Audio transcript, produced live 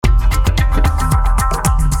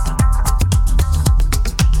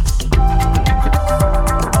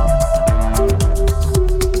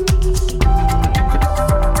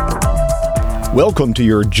Welcome to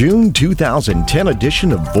your June 2010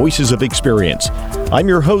 edition of Voices of Experience. I'm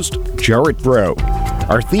your host, Jarrett Bro.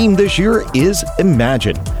 Our theme this year is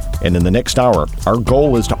Imagine. And in the next hour, our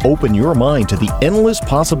goal is to open your mind to the endless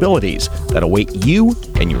possibilities that await you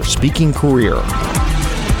and your speaking career.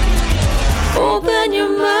 Open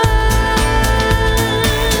your mind.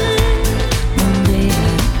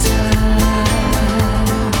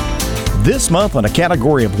 This month on a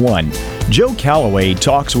category of one, Joe Calloway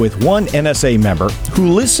talks with one NSA member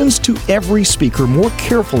who listens to every speaker more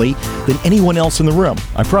carefully than anyone else in the room,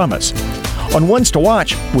 I promise. On Ones to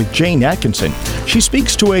Watch with Jane Atkinson, she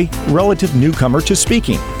speaks to a relative newcomer to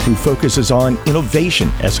speaking who focuses on innovation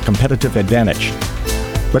as a competitive advantage.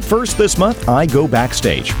 But first this month, I go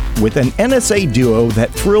backstage with an NSA duo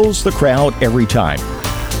that thrills the crowd every time.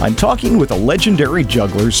 I'm talking with the legendary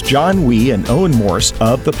jugglers John Wee and Owen Morse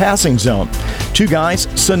of The Passing Zone, two guys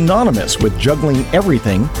synonymous with juggling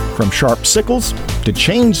everything from sharp sickles to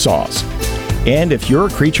chainsaws. And if you're a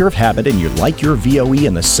creature of habit and you like your VOE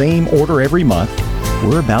in the same order every month,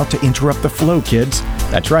 we're about to interrupt the flow, kids.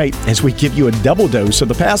 That's right, as we give you a double dose of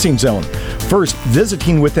The Passing Zone. First,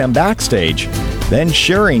 visiting with them backstage, then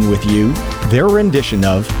sharing with you their rendition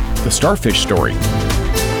of The Starfish Story.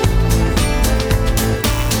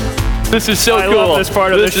 This is so cool. I love this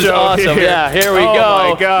part of the show. This is awesome. Here. Yeah, here we Oh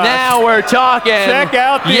go. my gosh. Now we're talking. Check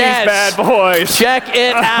out these bad boys. Check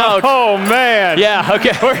it out. Oh, man. Yeah,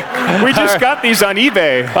 okay. We just got these on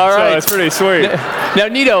eBay. All right. So it's pretty sweet. Now,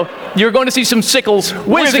 Nito, you're going to see some sickles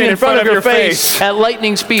whizzing in front of your face at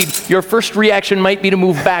lightning speed. Your first reaction might be to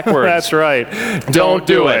move backwards. That's right. Don't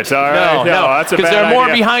do it. All right. No, that's a bad because they're more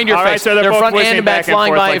idea. behind your All face. right, so they're front both and back whizzing flying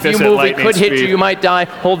forth by. like If you this at move, it lightning could hit you. speed. You might die.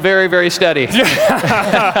 Hold very, very steady.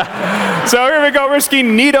 So here we go,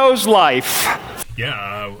 risking Nito's life.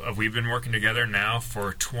 Yeah, we've been working together now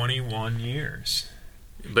for 21 years.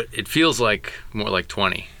 But it feels like more like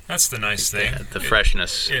 20. That's the nice thing. The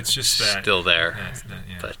freshness it's just that, still there.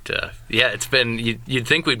 Yeah. But it's been, you'd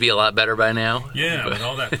think we'd be a lot better by now. Yeah, with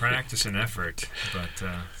all that practice and effort. But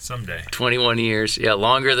someday. 21 years,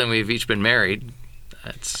 longer than we've each been married.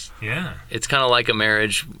 It's kind of like a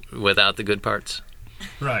marriage without the good parts.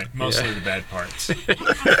 Right, mostly the bad parts.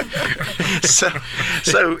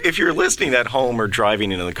 So if you're listening at home or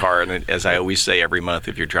driving in the car, and as I always say every month,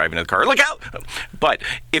 if you're driving in the car, look out! But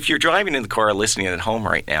if you're driving in the car or listening at home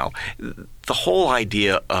right now, the whole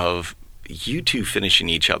idea of you two finishing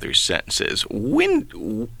each other's sentences,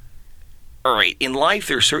 all right, in life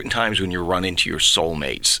there are certain times when you run into your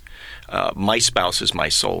soulmates. My spouse is my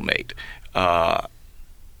soulmate.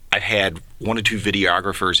 I've had one or two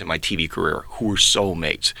videographers in my TV career who were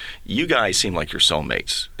soulmates. You guys seem like you're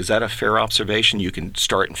soulmates. Is that a fair observation? You can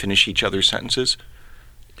start and finish each other's sentences?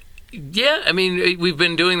 Yeah, I mean, we've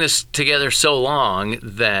been doing this together so long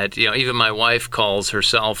that, even my wife calls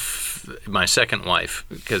herself my second wife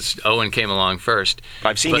because Owen came along first.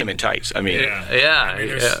 I've seen him in tights.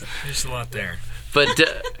 There's a lot there.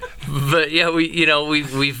 But yeah,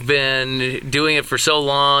 we've been doing it for so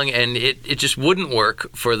long, and it just wouldn't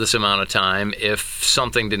work for this amount of time if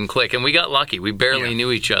something didn't click. And we got lucky; we barely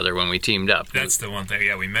knew each other when we teamed up. That's the one thing.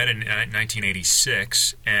 Yeah, we met in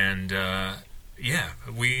 1986, and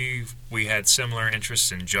we had similar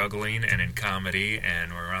interests in juggling and in comedy,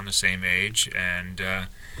 and we're around the same age, and.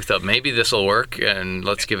 We thought maybe this will work, and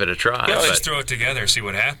let's give it a try. Yeah, let's throw it together, see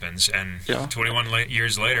what happens. And 21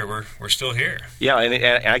 years later, we're still here. Yeah,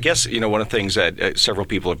 and I guess one of the things that several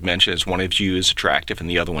people have mentioned is one of you is attractive and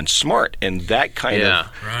the other one's smart, and that kind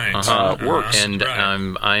of works. And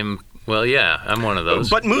I'm one of those.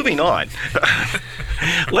 But moving on,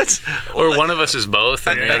 or one of us is both,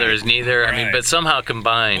 and the other is neither. Right. I mean, but somehow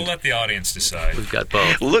combined, we'll let the audience decide. We've got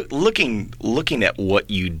both. Looking at what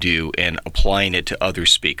you do and applying it to other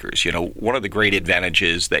speakers, one of the great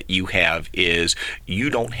advantages that you have is you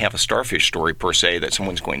don't have a starfish story per se that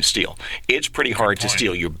someone's going to steal. It's pretty hard to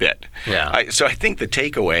steal your bit. Yeah. So I think the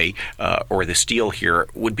takeaway or the steal here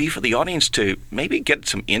would be for the audience to maybe get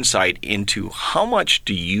some insight into how much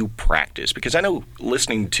do you practice, because I know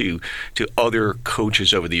listening to other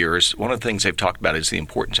coaches over the years, one of the things they've talked about is the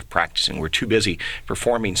importance of practicing. We're too busy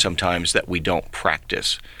performing sometimes that we don't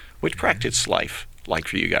practice. What's practice life like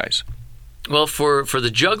for you guys? Well, for the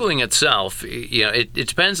juggling itself, it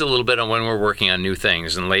depends a little bit on when we're working on new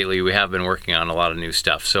things. And lately, we have been working on a lot of new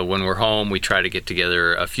stuff. So when we're home, we try to get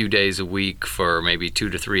together a few days a week for maybe 2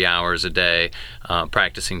 to 3 hours a day,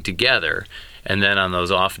 practicing together. And then on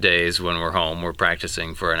those off days when we're home, we're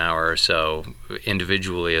practicing for an hour or so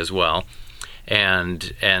individually as well.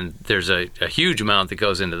 And there's a huge amount that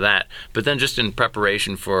goes into that. But then just in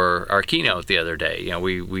preparation for our keynote the other day,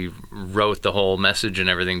 we wrote the whole message and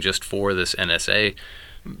everything just for this NSA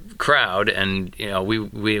crowd. And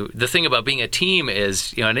we the thing about being a team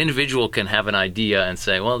is an individual can have an idea and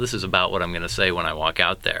say, well, this is about what I'm going to say when I walk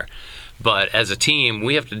out there. But as a team,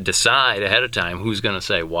 we have to decide ahead of time who's going to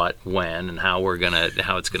say what, when, and how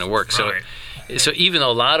it's going to work. Right. So even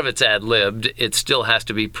though a lot of it's ad-libbed, it still has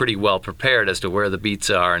to be pretty well prepared as to where the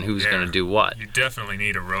beats are and who's going to do what. You definitely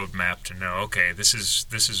need a roadmap to know, okay, this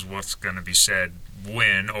is what's going to be said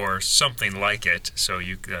when, or something like it, so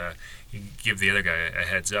you give the other guy a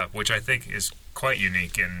heads up, which I think is quite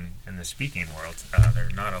unique in the speaking world. There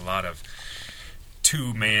are not a lot of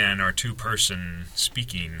two-man or two-person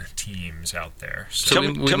speaking teams out there. So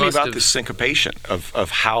Tell me about the syncopation of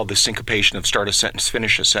how the syncopation of start a sentence,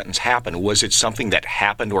 finish a sentence happened. Was it something that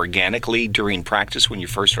happened organically during practice when you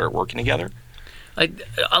first started working together?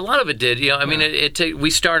 A lot of it did. We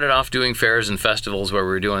started off doing fairs and festivals where we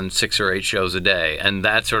were doing 6 or 8 shows a day, and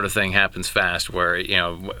that sort of thing happens fast where,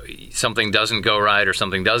 something doesn't go right or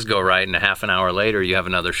something does go right, and a half an hour later you have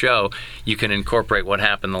another show. You can incorporate what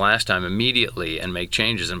happened the last time immediately and make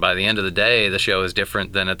changes, and by the end of the day, the show is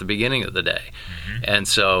different than at the beginning of the day. Mm-hmm. And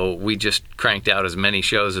so we just cranked out as many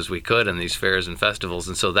shows as we could in these fairs and festivals,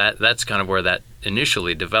 and so that's kind of where that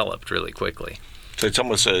initially developed really quickly. So it's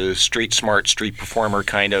almost a street smart, street performer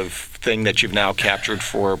kind of thing that you've now captured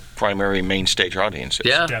for primary main stage audiences.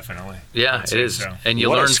 Yeah, definitely. Yeah, it is. So. And you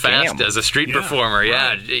What a learn scam. fast as a street performer.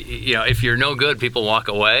 Right. Yeah, if you're no good, people walk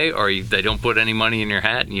away, or they don't put any money in your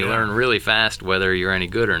hat, and you learn really fast whether you're any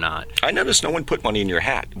good or not. I noticed no one put money in your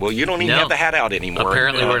hat. Well, you don't even have the hat out anymore.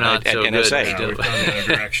 Apparently, we're not at so NSA. Yeah, we've gone the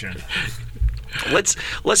other direction.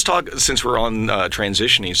 Let's talk, since we're on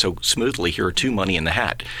transitioning so smoothly here to Money in the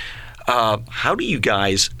Hat. How do you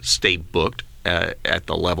guys stay booked at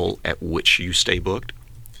the level at which you stay booked?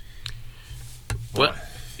 Well,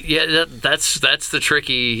 yeah, that's the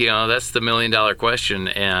tricky, that's the $1 million question,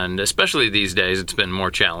 and especially these days, it's been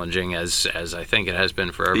more challenging as I think it has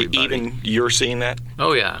been for everybody. Even you're seeing that?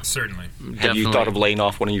 Oh yeah, Certainly. Have you thought of laying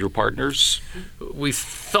off one of your partners? We've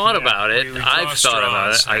thought about it. I've thought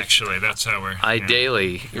about it. Actually, that's how we're. I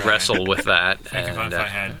daily wrestle with that. Think and if I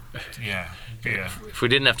had, yeah. if we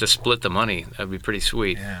didn't have to split the money, that'd be pretty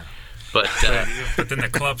sweet. Yeah. But But then the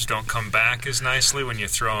clubs don't come back as nicely when you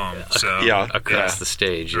throw them. So across the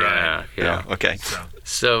stage, Right. yeah. Okay.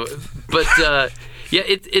 So, but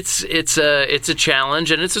it's a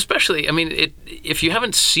challenge, and it's especially. I mean, if you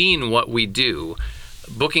haven't seen what we do,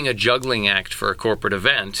 booking a juggling act for a corporate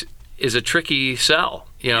event is a tricky sell.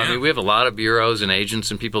 I mean, we have a lot of bureaus and agents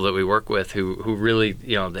and people that we work with who really,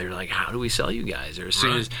 they're like, how do we sell you guys? Or as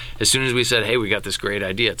soon as we said, hey, we got this great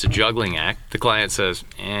idea, it's a juggling act, the client says,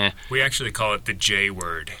 We actually call it the J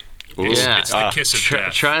word. Yeah. It's the kiss of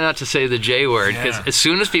death. Try not to say the J word, because as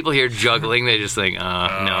soon as people hear juggling, they just think,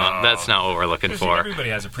 no, that's not what we're looking for. Everybody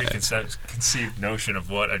has a preconceived notion of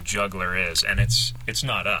what a juggler is, and it's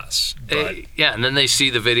not us. But and then they see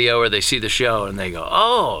the video or they see the show, and they go,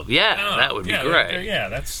 that would be great.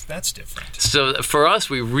 That's different. So for us,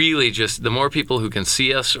 we really just, the more people who can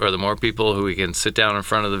see us or the more people who we can sit down in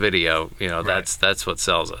front of the video, that's what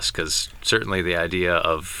sells us, because certainly the idea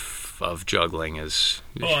of juggling is...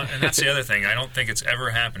 Well, and that's the other thing. I don't think it's ever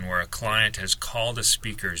happened where a client has called a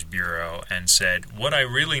speakers bureau and said, what I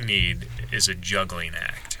really need is a juggling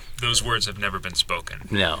act. Those words have never been spoken.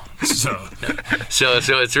 No. So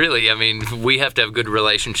it's really, I mean, we have to have good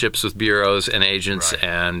relationships with bureaus and agents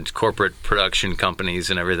and corporate production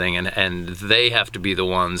companies and everything, and they have to be the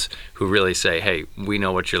ones who really say, hey, we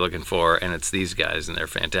know what you're looking for, and it's these guys, and they're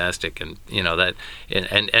fantastic, and that,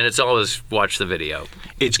 and it's always watch the video.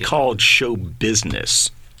 It's called show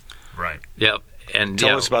business. Right. Yep. And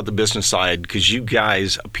Tell us about the business side, because you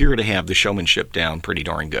guys appear to have the showmanship down pretty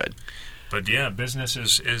darn good. But business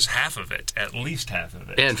is half of it, at least half of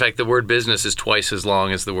it. In fact, the word business is twice as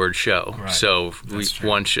long as the word show. Right. So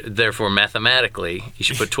therefore, mathematically, you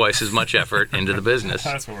should put twice as much effort into the business.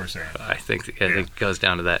 That's what we're saying. I think it goes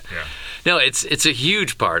down to that. Yeah. No, it's a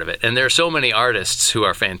huge part of it, and there are so many artists who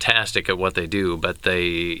are fantastic at what they do. But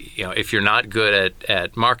they, if you're not good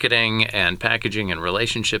at marketing and packaging and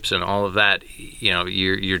relationships and all of that,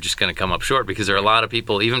 you're just going to come up short, because there are a lot of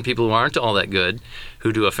people, even people who aren't all that good,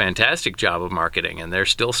 who do a fantastic job of marketing, and they're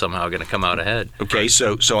still somehow going to come out ahead. Okay,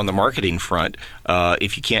 so on the marketing front,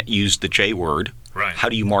 if you can't use the J word, how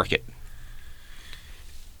do you market?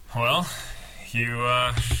 Well,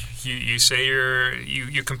 you say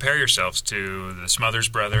you compare yourselves to the Smothers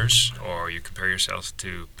Brothers, or you compare yourselves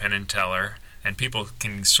to Penn and Teller, and people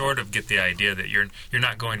can sort of get the idea that you're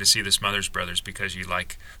not going to see the Smothers Brothers because you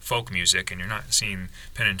like folk music, and you're not seeing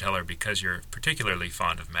Penn and Teller because you're particularly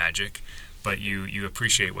fond of magic, but you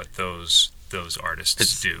appreciate what those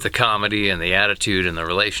artists do. The comedy and the attitude and the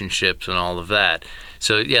relationships and all of that.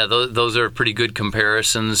 So yeah, those are pretty good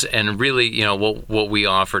comparisons. And really, what we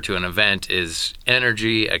offer to an event is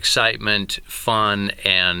energy, excitement, fun,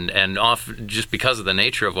 and just because of the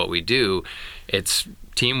nature of what we do, it's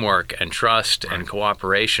teamwork and trust and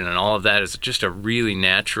cooperation, and all of that is just a really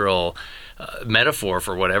natural metaphor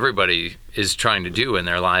for what everybody is trying to do in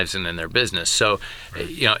their lives and in their business. So,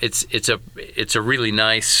 it's a really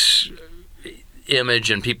nice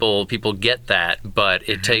image, and people get that, but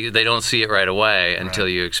they don't see it right away until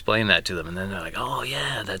you explain that to them, and then they're like, oh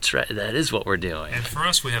yeah, that's right, that is what we're doing. And for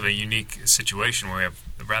us, we have a unique situation where we have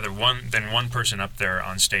rather than one person up there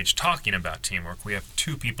on stage talking about teamwork, we have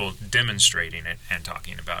two people demonstrating it and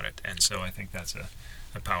talking about it, and so I think that's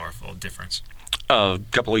a powerful difference. A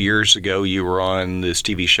couple of years ago, you were on this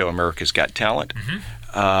TV show, America's Got Talent.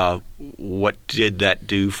 What did that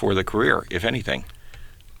do for the career, if anything?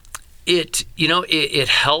 It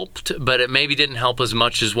helped, but it maybe didn't help as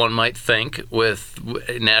much as one might think with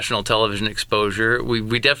national television exposure.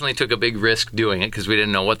 We definitely took a big risk doing it because we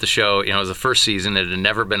didn't know what the show, it was the first season, it had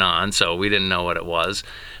never been on, so we didn't know what it was.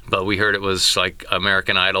 But we heard it was like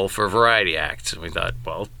American Idol for variety acts, and we thought,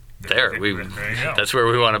 well, that's where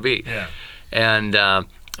we want to be. Yeah. And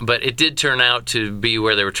but it did turn out to be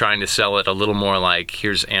where they were trying to sell it a little more like,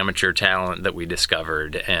 here's amateur talent that we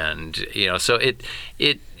discovered, and so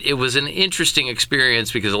it was an interesting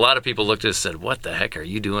experience because a lot of people looked at us and said, what the heck are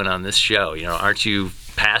you doing on this show? Aren't you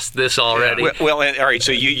past this already? Well, all right,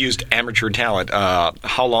 so you used amateur talent.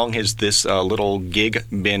 How long has this little gig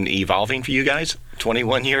been evolving for you guys?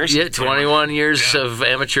 21 years? Yeah, 21 years of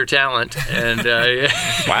amateur talent. And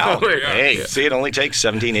wow. Hey, see, it only takes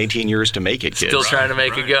 17, 18 years to make it, kids. Still trying to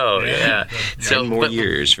make it go, yeah. 10 more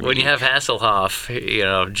years. When you have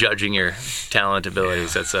Hasselhoff, judging your talent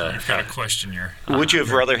abilities, that's You've got to question your... Would you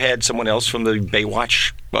have rather had someone else from the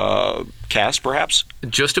Baywatch cast, perhaps?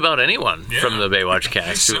 Just about anyone from the Baywatch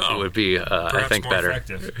cast would be, I think, better.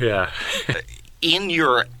 Effective. Yeah. In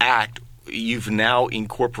your act, you've now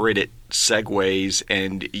incorporated segues,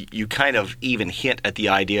 and you kind of even hint at the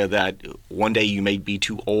idea that one day you may be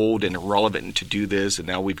too old and irrelevant to do this, and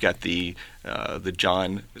now we've got the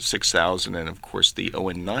John 6000 and of course the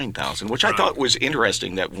Owen 9000, which I thought was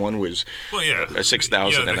interesting that one was a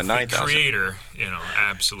 6000 and a 9000. The creator,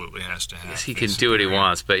 absolutely has to have. Yes, he can do what he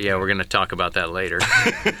wants, but we're going to talk about that later.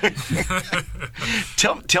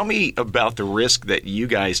 Tell me about the risk that you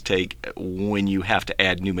guys take when you have to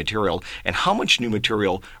add new material, and how much new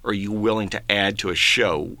material are you willing to add to a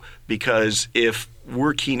show? Because if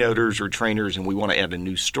we're keynoters or trainers and we want to add a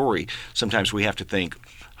new story, sometimes we have to think,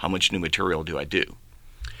 how much new material do I do?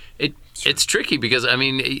 It's tricky because,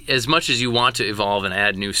 as much as you want to evolve and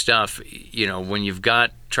add new stuff, when you've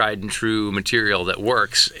got tried and true material that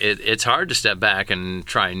works, it's hard to step back and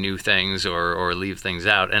try new things or leave things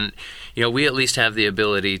out. And, we at least have the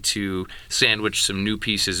ability to sandwich some new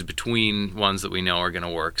pieces between ones that we know are going to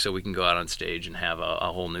work, so we can go out on stage and have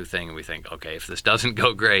a whole new thing, and we think, okay, if this doesn't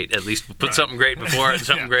go great, at least put something great before it and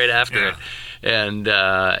something great after it. And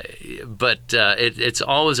but it's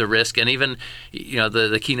always a risk. And even,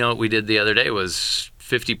 the keynote we did the other day was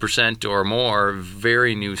 50% or more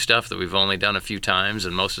very new stuff that we've only done a few times,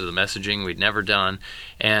 and most of the messaging we'd never done.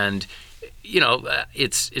 And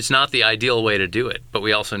it's not the ideal way to do it, but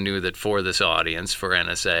we also knew that for this audience, for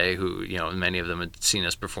NSA, who many of them had seen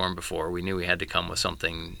us perform before, we knew we had to come with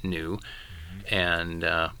something new. And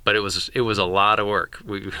but it was a lot of work.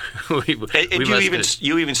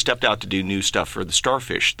 You even stepped out to do new stuff for the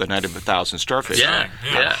Starfish, the Night of 1,000 Starfish. Yeah.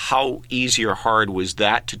 How easy or hard was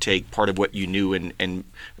that to take part of what you knew and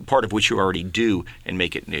part of what you already do and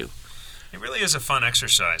make it new? It really is a fun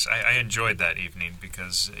exercise. I enjoyed that evening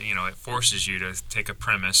because it forces you to take a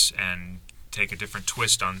premise and take a different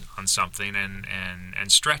twist on something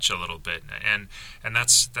and stretch a little bit, and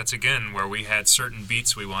that's again where we had certain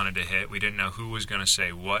beats we wanted to hit. We didn't know who was going to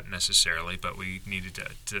say what necessarily, but we needed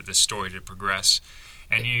the story to progress,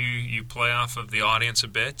 and you play off of the audience a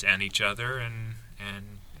bit and each other and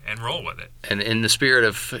roll with it. And in the spirit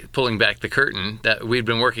of pulling back the curtain, that we'd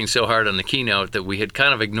been working so hard on the keynote that we had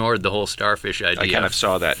kind of ignored the whole Starfish idea. I kind of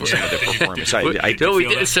saw that in some of the performance. We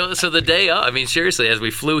did. So the day up, seriously, as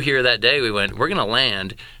we flew here that day, we went, we're going to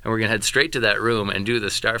land and we're going to head straight to that room and do the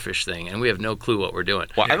Starfish thing, and we have no clue what we're doing.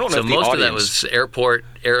 Well, I don't know so if the most audience... of that was airport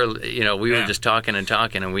we were just talking,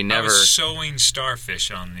 and we never. I was sewing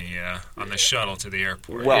starfish on the shuttle to the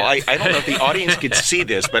airport. Well, I don't know if the audience could see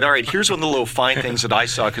this, but all right, here's one of the little fine things that I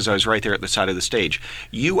saw because I was right there at the side of the stage.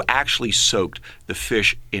 You actually soaked the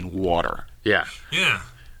fish in water. Yeah. Yeah.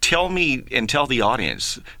 Tell me and tell the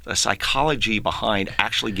audience the psychology behind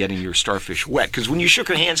actually getting your starfish wet. Because when we shook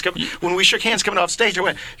hands coming off stage, I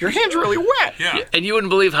went, "Your hands are really wet." Yeah. And you wouldn't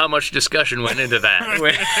believe how much discussion went into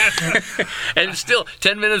that. And still,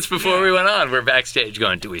 10 minutes before we went on, we're backstage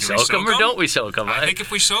going, "Do we soak them or don't we soak them?" I think if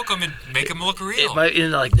we soak them, it'd make them look real.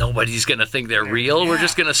 Like nobody's going to think they're real. We're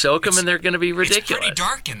just going to soak them, and they're going to be ridiculous. It's pretty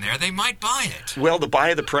dark in there. They might buy it. Well, the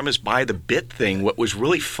buy the premise, buy the bit thing, what was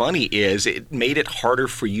really funny is it made it harder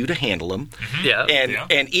for you to handle them. Mm-hmm. Yeah.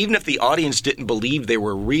 And even if the audience didn't believe they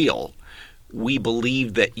were real, we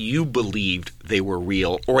believed that you believed they were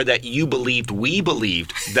real, or that you believed we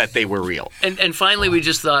believed that they were real. And finally, we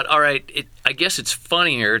just thought, all right, I guess it's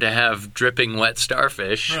funnier to have dripping wet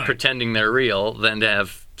starfish pretending they're real than to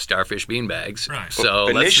have starfish beanbags. Right. So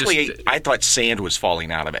initially, I thought sand was falling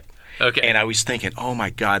out of it. Okay. And I was thinking, oh my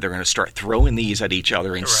God, they're going to start throwing these at each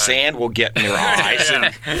other, and sand will get in their eyes.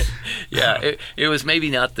 It was maybe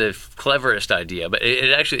not the cleverest idea, but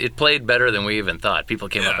it played better than we even thought. People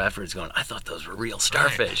came up afterwards going, "I thought those were real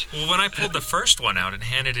starfish." Right. Well, when I pulled the first one out and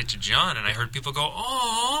handed it to John, and I heard people go,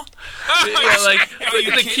 "Oh, look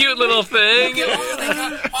at the cute little thing."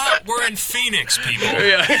 We're in Phoenix, people.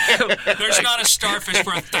 There's not a starfish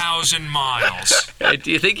for 1,000 miles. Do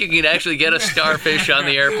you think you can actually get a starfish on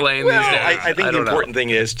the airplane? Well, I think the important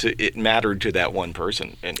thing is it mattered to that one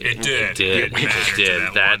person. And it did. It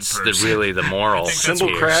did. That's really the moral.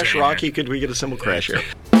 Cymbal crash, Rocky. Could we get a cymbal crash here?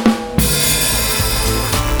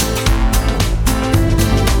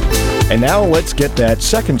 And now let's get that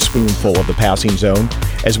second spoonful of the Passing Zone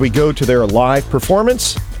as we go to their live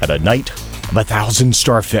performance at A Night of 1,000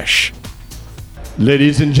 Starfish.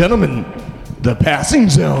 Ladies and gentlemen, the Passing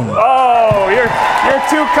Zone. Oh, you're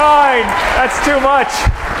too kind. That's too much.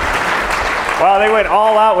 Wow, they went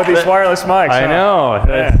all out with these wireless mics. I know.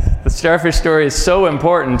 The starfish story is so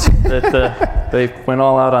important that they went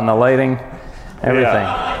all out on the lighting, everything.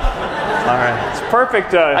 Yeah. All right. It's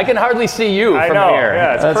perfect. I can hardly see you from here.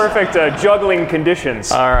 Yeah, it's perfect juggling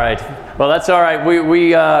conditions. All right. Well, that's all right. We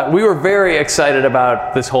were very excited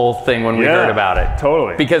about this whole thing when we heard about it.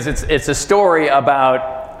 Totally. Because it's a story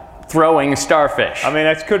about throwing starfish. I mean,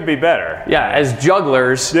 that could be better. Yeah, as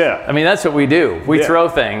jugglers, I mean, that's what we do. We throw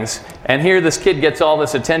things, and here this kid gets all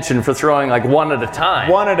this attention for throwing like one at a time.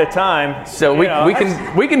 One at a time. So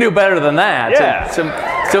we can do better than that. Yeah. So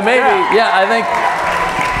maybe, I think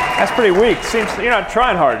that's pretty weak. Seems you're not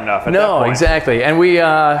trying hard enough at that point. No, exactly. And we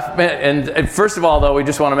and first of all, though, we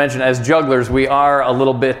just want to mention, as jugglers, we are a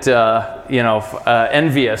little bit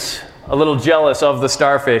envious, a little jealous of the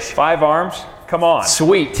starfish. 5 arms. Come on.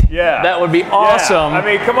 Sweet. Yeah. That would be awesome. Yeah. I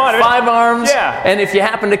mean, come on. 5 arms. Yeah. And if you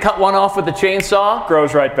happen to cut one off with a chainsaw,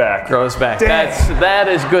 grows right back. That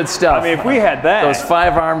is good stuff. I mean, if we had that. Those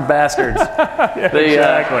 5-armed bastards.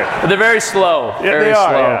 Exactly. They're very slow. Yeah, very they are.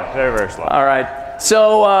 slow. Yeah, they're very slow. All right.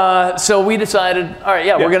 So we decided, all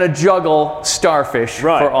right, we're going to juggle starfish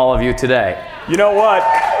for all of you today. You know what?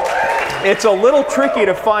 It's a little tricky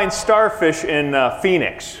to find starfish in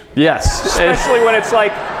Phoenix. Yes. Especially when it's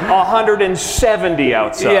like 170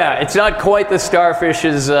 outside. Yeah, it's not quite the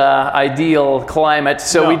starfish's ideal climate.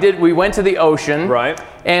 So we went to the ocean. Right.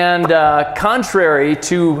 And contrary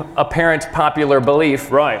to apparent popular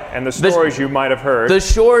belief. Right, and the stories you might have heard. The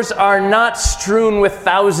shores are not strewn with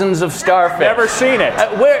thousands of starfish. Never seen it.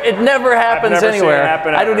 It never happens I've never anywhere. Seen it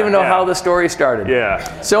happen I don't even know how the story started.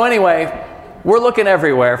 Yeah. So anyway, we're looking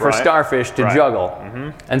everywhere for starfish to juggle.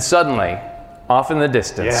 Mm-hmm. And suddenly, off in the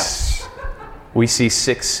distance, we see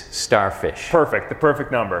 6 starfish. Perfect, the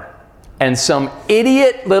perfect number. And some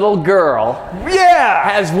idiot little girl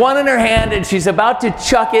has one in her hand, and she's about to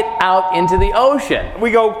chuck it out into the ocean.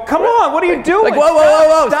 We go, come on, what are you doing? Like,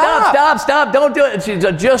 whoa, stop, don't do it. And she's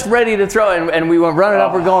just ready to throw it, and we went running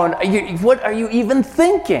up, we're going, what are you even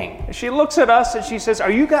thinking? She looks at us and she says,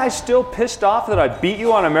 are you guys still pissed off that I beat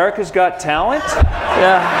you on America's Got Talent?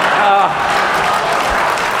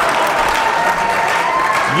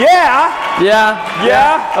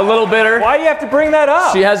 Yeah, a little bitter. Why do you have to bring that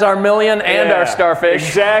up? She has our million and our starfish.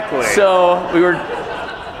 Exactly. So we were,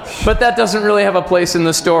 but that doesn't really have a place in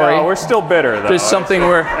the story. No, we're still bitter though. There's something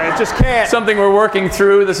something we're working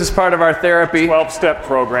through. This is part of our therapy. 12-step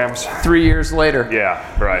programs. 3 years later. Yeah,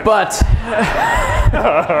 right. But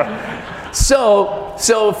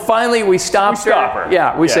So finally we stopped We stop her.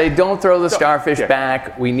 Yeah, we Yeah. say, don't throw the starfish yeah.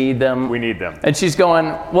 back. We need them. We need them. And she's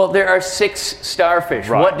going, well, there are 6 starfish.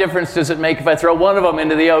 Right. What difference does it make if I throw one of them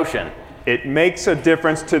into the ocean? It makes a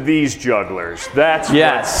difference to these jugglers. That's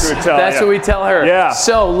Yes, what that's what we tell her. Yeah.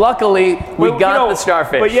 So luckily, we Well, got the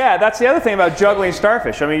starfish. But yeah, that's the other thing about juggling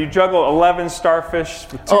starfish. I mean, you juggle 11 starfish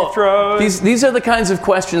with 2 throws. These are the kinds of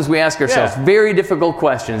questions we ask ourselves. Yeah. Very difficult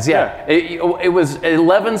questions. Yeah. It was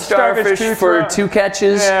 11 starfish two for 2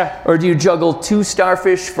 catches, Yeah. or do you juggle 2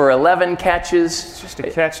 starfish for 11 catches? It's just a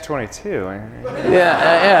catch-22.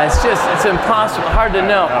 Yeah, it's impossible, hard to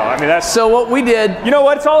know. I mean, that's... So what we did, You know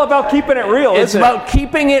what? It's all about keeping it real, it's isn't it? about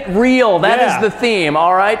keeping it real. That is Yeah. the theme,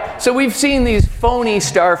 all right? So we've seen these phony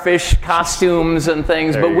starfish costumes and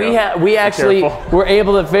things, There but you go. we actually careful. were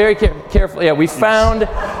able to very carefully, we found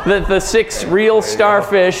the 6 real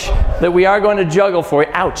starfish that we are going to juggle for you.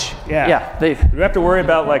 Ouch. Yeah. Yeah, Do we have to worry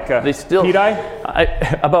about, like, they still... pea dye?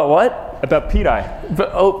 About what? About pea dye.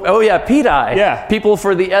 Oh yeah, PETI. Yeah. People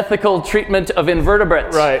for the ethical treatment of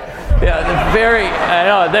invertebrates. Right. Yeah, they're very. I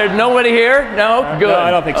know. There's nobody here. No. Good. No,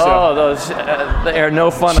 I don't think so. Oh, those. They are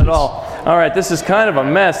no fun at all. All right, this is kind of a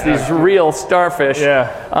mess. These real starfish. Yeah.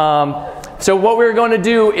 So what we're going to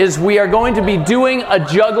do is we are going to be doing a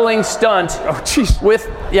juggling stunt. Oh, jeez. With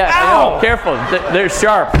I Ow! know, careful. They're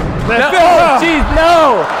sharp. No, Oh. jeez,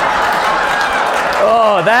 no.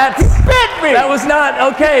 Oh, that's. Bit me! That was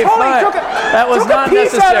not okay. Totally fine. took a- that was took a not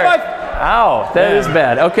piece out of necessary. my- Ow, that is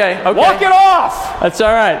bad. Okay. Walk it off! That's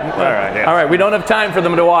all right. right, yeah. All right. We don't have time for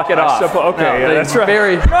them to walk it off. Okay, No, yeah, they- that's right.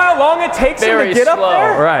 Very, You know how long it takes them very to get slow. up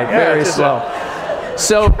there? Right. Yeah, Very just, slow.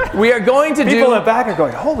 So we are going to People in the do. back are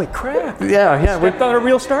going, holy crap. Yeah. Stepped on a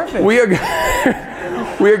real starfish. We are.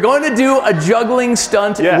 We are going to do a juggling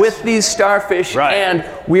stunt Yes. with these starfish, Right. and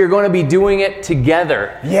we are going to be doing it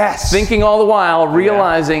together. Yes. Thinking all the while,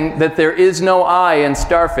 realizing that there is no eye in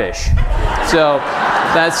starfish. So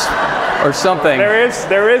that's, or something.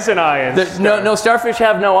 There is an eye in No, starfish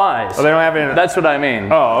have no eyes. Oh, they don't have any. That's what I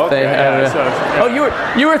mean. Oh, okay. They have, Yeah, so- yeah.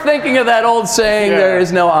 Oh, you were thinking of that old saying, Yeah. "There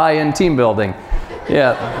is no I in team building."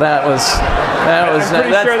 Yeah, that was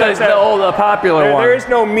pretty that's sure that's the old popular one. There is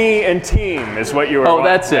no me and team, is what you were. Oh,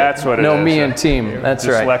 that's it. That's what it is. No me and team. That's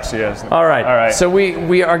right. Dyslexia. Isn't it? All right. All right. So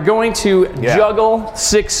we are going to Yeah. juggle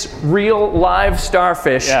 6 real live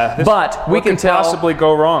starfish, Yeah. but we what can could tell possibly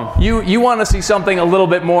go wrong. you want to see something a little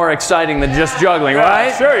bit more exciting than just juggling, Yeah,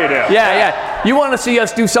 right? sure you do. Yeah. You want to see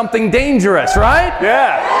us do something dangerous, right?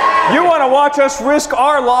 Yeah. You want to watch us risk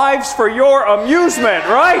our lives for your amusement,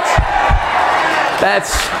 right?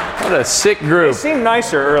 That's what a sick group. Seemed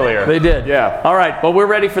nicer earlier. They did. Yeah. All right. Well, we're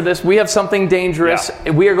ready for this. We have something dangerous.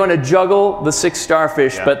 Yeah. We are going to juggle the 6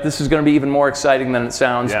 starfish, Yeah. but this is going to be even more exciting than it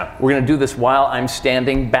sounds. Yeah. We're going to do this while I'm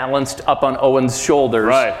standing balanced up on Owen's shoulders.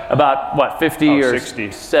 Right. About, what, 50 or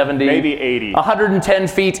 60. 70? Maybe 80. 110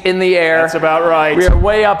 feet in the air. That's about right. We are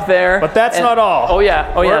way up there. But that's And- not all. Oh,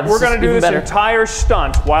 yeah. Oh, yeah. We're going to do even this better. entire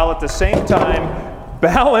stunt while at the same time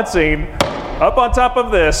balancing up on top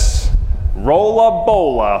of this rolla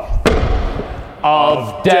bola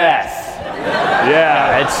of death.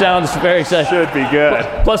 Yeah. It sounds very exciting. Should be good.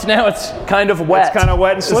 Plus, now it's kind of wet. It's kind of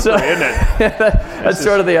wet and slippery, So- isn't it? That's is-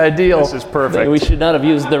 sort of the ideal. this is perfect. We should not have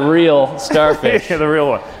used the real starfish. Yeah, the real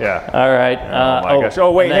one. Yeah. All right. Oh my gosh.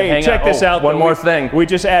 Oh wait, and then hey, hang check on. this out. One though. more We- thing. We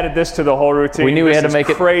just added this to the whole routine. We knew we This had to is make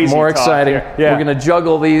it crazy more talk exciting. here. Yeah. We're going to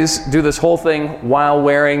juggle these, do this whole thing while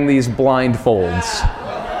wearing these blindfolds.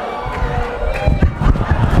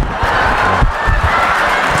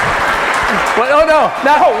 What? Oh no!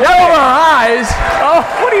 No more eyes! Oh,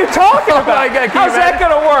 What are you talking about? my God, can you How's that imagine?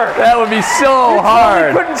 going to work? that would be so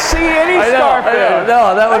hard. You couldn't see any I know, starfish.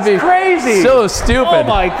 no, that would That's be crazy. so stupid. Oh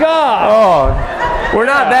my God. Oh, we're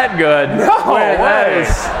not that good. No That way.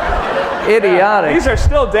 is idiotic. These are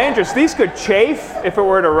still dangerous. These could chafe if it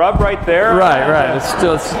were to rub right there. Right. It's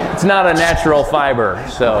still it's not a natural fiber,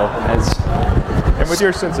 so it's And with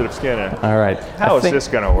your sensitive skin, all right. how is this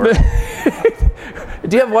going to work?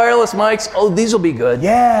 Do you have wireless mics? Oh, these will be good.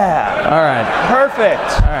 Yeah. All right. Perfect.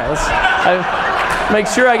 All right. Let's make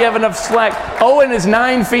sure I have enough slack. Owen is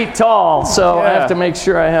 9 feet tall, so I Yeah. have to make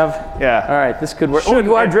sure I have. Yeah. All right. This could work. Oh, Shouldn't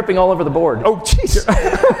you are it- dripping all over the board. Oh, jeez.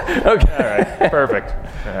 Okay. All right. Perfect.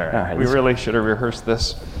 All right. right, We let's- really should have rehearsed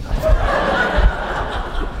this.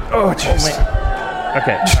 Oh, jeez.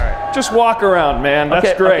 Okay. All right. Just walk around, man. That's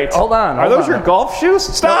Okay, great. okay, hold on, Are hold those on. your golf shoes?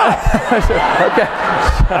 Stop. Okay.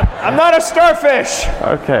 I'm not a starfish.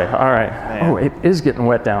 Okay. All right. Oh, it is getting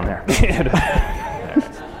wet down there.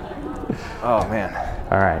 Oh, man.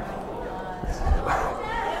 All right.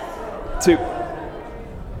 2.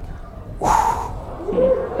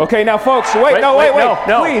 Okay, now, folks, wait.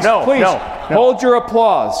 Please. Hold your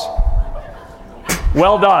applause.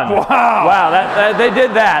 Well done. Wow, they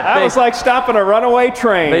did that. That was like stopping a runaway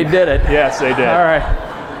train. They did it. Yes, they did. All right.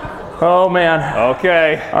 Oh, man.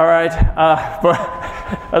 Okay. All right.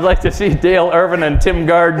 I'd like to see Dale Irvin and Tim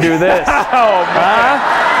Gard do this. Oh, man.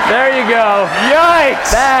 There you go.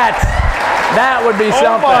 Yikes. That would be something.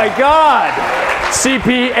 Oh, my God.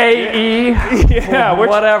 CPAE. Yeah,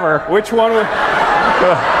 whatever. Which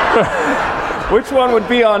one would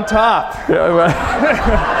be on top?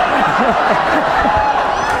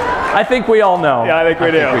 I think we all know. Yeah, I think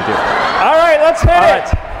we do. All right, let's hit it.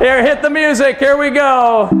 Here, hit the music. Here we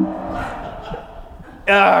go.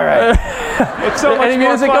 All right. It's so much Any more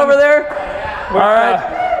music fun. over there? All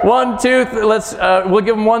right. 1, 2. Let's. We'll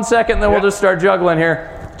give them 1 second, then we'll just start juggling here.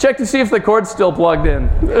 Check to see if the cord's still plugged in.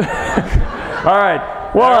 All right.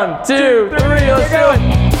 1, 2, 3. Let's do it.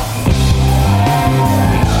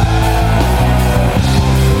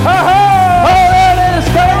 Oh, there it is.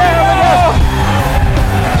 Coming down. We go.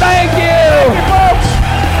 Thank you, folks.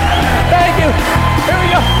 Thank you. Here we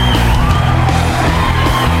go.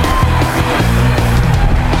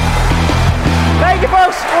 Thank you,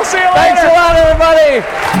 folks. We'll see you later. Thanks a lot, everybody.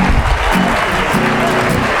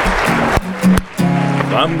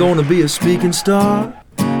 If I'm gonna be a speaking star,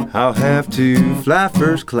 I'll have to fly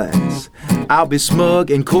first class. I'll be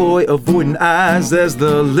smug and coy, avoiding eyes as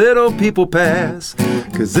the little people pass.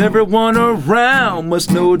 'Cause everyone around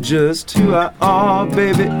must know just who I are,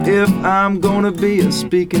 baby, if I'm gonna be a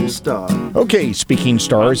speaking star. Okay, speaking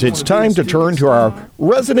stars, it's time to turn to our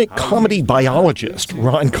resident comedy biologist,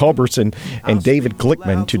 Ron Culberson and David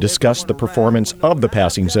Glickman, to discuss the performance of The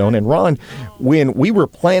Passing Zone. And Ron, when we were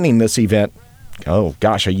planning this event, a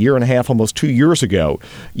year and a half, almost 2 years ago,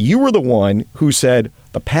 you were the one who said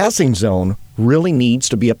The Passing Zone really needs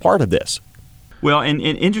to be a part of this. Well, and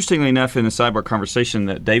interestingly enough, in the sidebar conversation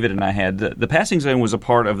that David and I had, the Passing Zone was a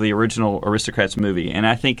part of the original Aristocrats movie. And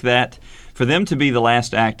I think that for them to be the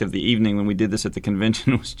last act of the evening when we did this at the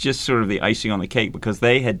convention was just sort of the icing on the cake, because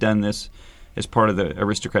they had done this as part of the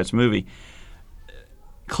Aristocrats movie.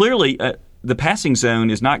 Clearly, the Passing Zone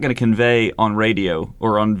is not going to convey on radio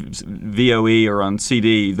or on VOE or on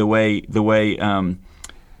CD the way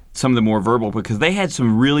some of the more verbal, because they had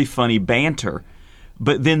some really funny banter.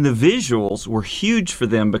 But then the visuals were huge for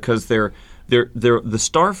them, because the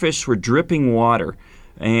starfish were dripping water,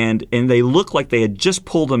 and they looked like they had just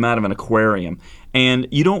pulled them out of an aquarium. And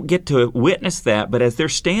you don't get to witness that, but as they're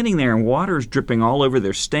standing there and water is dripping all over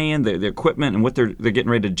their stand, their equipment, and what they're getting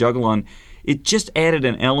ready to juggle on, it just added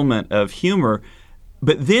an element of humor.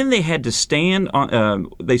 But then they had to stand on.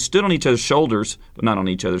 They stood on each other's shoulders, but not on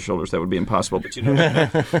each other's shoulders. That would be impossible. But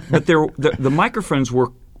but the microphones were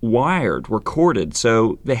corded,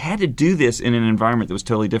 so they had to do this in an environment that was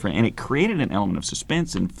totally different, and it created an element of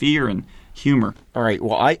suspense and fear and humor. All right.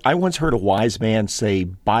 Well, I once heard a wise man say,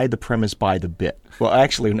 "Buy the premise, buy the bit." Well,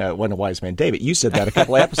 actually, no, it wasn't a wise man. David, you said that a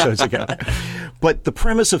couple of episodes ago. But the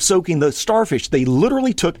premise of soaking the starfish, they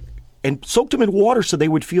literally took and soaked them in water so they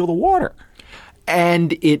would feel the water.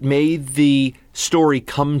 And it made the story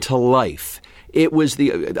come to life. It was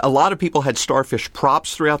a lot of people had starfish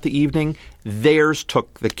props throughout the evening. Theirs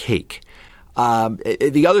took the cake.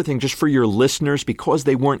 The other thing, just for your listeners, because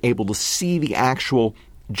they weren't able to see the actual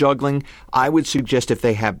juggling, I would suggest if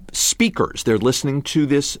they have speakers they're listening to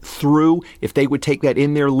this through, if they would take that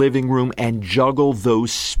in their living room and juggle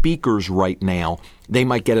those speakers right now, they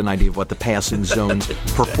might get an idea of what the Passing Zone's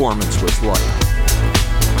performance was like.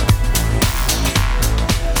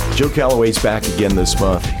 Joe Calloway's back again this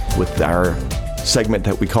month with our segment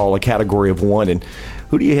that we call A Category of One. And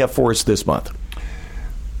who do you have for us this month?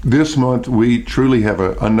 This month, we truly have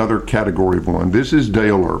another category of one. This is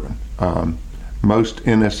Dale Irvin. Most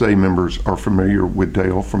NSA members are familiar with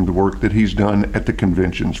Dale from the work that he's done at the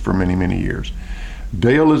conventions for many, many years.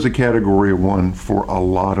 Dale is a category of one for a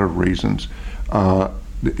lot of reasons.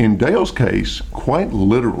 In Dale's case, quite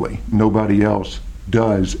literally, nobody else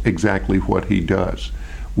does exactly what he does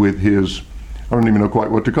with his, I don't even know quite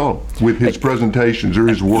what to call it, with his presentations or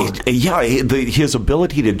his work. Yeah, his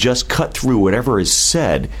ability to just cut through whatever is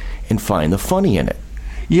said and find the funny in it.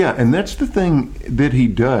 Yeah, and that's the thing that he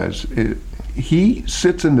does. He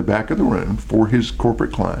sits in the back of the room for his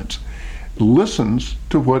corporate clients, listens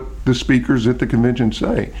to what the speakers at the convention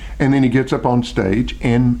say, and then he gets up on stage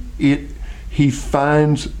and he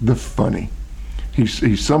finds the funny.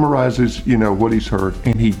 He summarizes, what he's heard,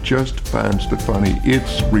 and he just finds the funny.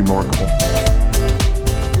 It's remarkable.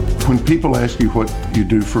 When people ask you what you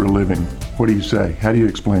do for a living, what do you say? How do you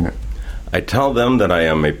explain it? I tell them that I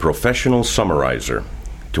am a professional summarizer.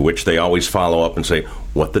 To which they always follow up and say,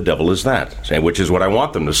 "What the devil is that?" Which is what I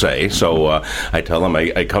want them to say. So I tell them,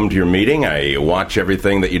 I come to your meeting, I watch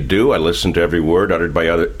everything that you do, I listen to every word uttered by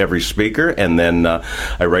every speaker, and then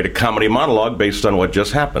I write a comedy monologue based on what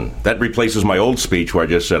just happened. That replaces my old speech where I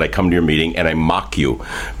just said, I come to your meeting and I mock you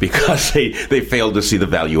because they failed to see the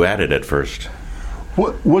value added at first.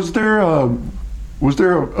 Was there a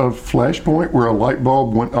flashpoint where a light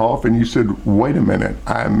bulb went off and you said, "Wait a minute,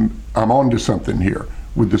 I'm onto something here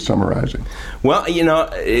with the summarizing"? Well,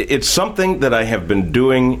 it's something that I have been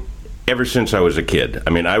doing ever since I was a kid. I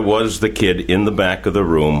mean, I was the kid in the back of the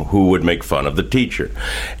room who would make fun of the teacher.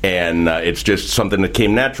 And it's just something that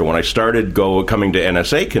came natural. When I started coming to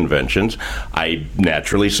NSA conventions, I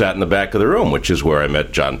naturally sat in the back of the room, which is where I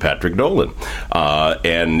met John Patrick Dolan.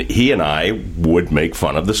 And he and I would make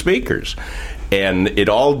fun of the speakers. And it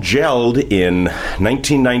all gelled in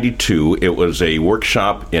 1992. It was a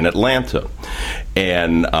workshop in Atlanta.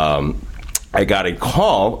 And I got a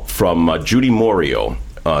call from Judy Morio,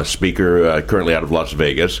 speaker currently out of Las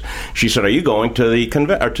Vegas. She said, "Are you going to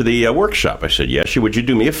the workshop?" I said, "Yes." "Would you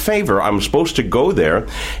do me a favor? I'm supposed to go there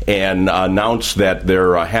and announce that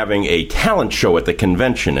they're having a talent show at the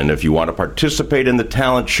convention, and if you want to participate in the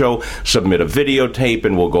talent show, submit a videotape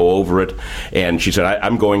and we'll go over it." And she said,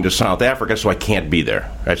 I'm going to South Africa, so I can't be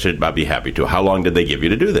there. I said, "I'd be happy to." "How long did they give you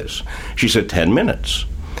to do this?" She said, 10 minutes.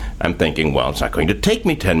 I'm thinking, well, it's not going to take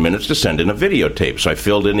me 10 minutes to send in a videotape. So I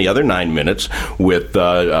filled in the other 9 minutes with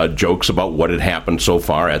jokes about what had happened so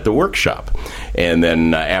far at the workshop. And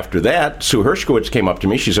then after that, Sue Hershkowitz came up to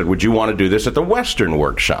me. She said, "Would you want to do this at the Western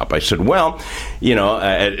workshop?" I said, well,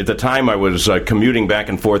 at the time I was commuting back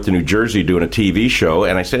and forth to New Jersey doing a TV show.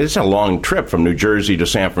 And I said, it's a long trip from New Jersey to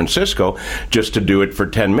San Francisco just to do it for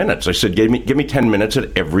 10 minutes. I said, give me 10 minutes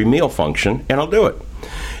at every meal function and I'll do it.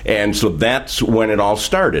 And so that's when it all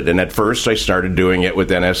started. And at first I started doing it with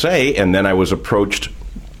NSA, and then I was approached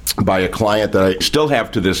by a client that I still have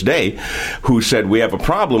to this day who said, "We have a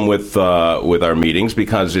problem with our meetings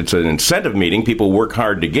because it's an incentive meeting. People work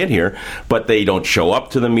hard to get here, but they don't show up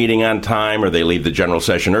to the meeting on time, or they leave the general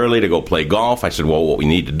session early to go play golf." I said, "Well, what we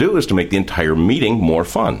need to do is to make the entire meeting more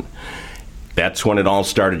fun." That's when it all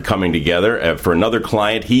started coming together. For another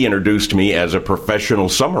client, he introduced me as a professional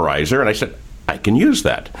summarizer, and I said, I can use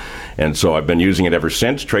that. And so I've been using it ever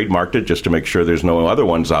since, trademarked it just to make sure there's no other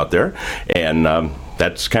ones out there. And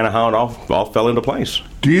that's kind of how it all fell into place.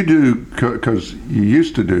 Do you do, because you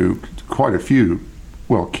used to do quite a few,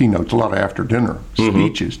 keynotes, a lot of after-dinner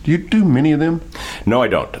speeches. Do you do many of them? No, I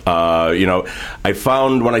don't. I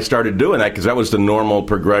found when I started doing that, because that was the normal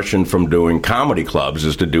progression from doing comedy clubs,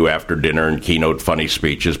 is to do after-dinner and keynote funny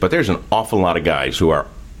speeches. But there's an awful lot of guys who are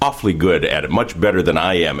awfully good at it, much better than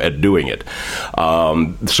I am at doing it.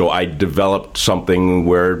 So I developed something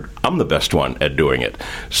where I'm the best one at doing it.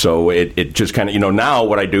 So it just kind of, now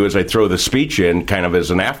what I do is I throw the speech in kind of as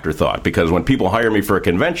an afterthought, because when people hire me for a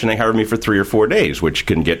convention, they hire me for 3 or 4 days, which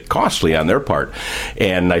can get costly on their part.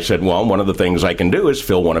 And I said, well, one of the things I can do is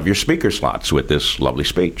fill one of your speaker slots with this lovely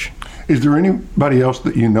speech. Is there anybody else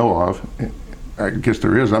that you know of, I guess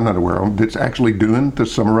there is, I'm not aware of, that's actually doing the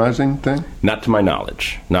summarizing thing? Not to my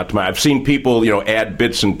knowledge. I've seen people, add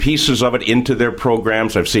bits and pieces of it into their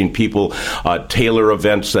programs. I've seen people tailor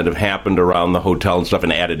events that have happened around the hotel and stuff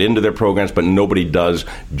and add it into their programs, but nobody does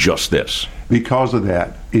just this. Because of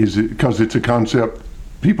that, is it because it's a concept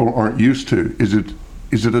people aren't used to?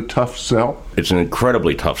 Is it a tough sell? It's an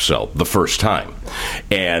incredibly tough sell the first time.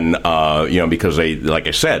 And, because they, like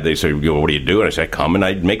I said, they say, what do you do? And I say, I come and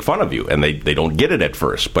I make fun of you. And they don't get it at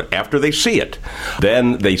first. But after they see it,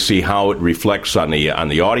 then they see how it reflects on the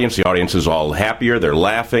audience. The audience is all happier. They're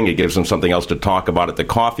laughing. It gives them something else to talk about at the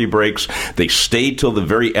coffee breaks. They stay till the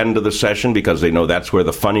very end of the session because they know that's where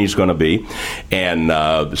the funny's going to be.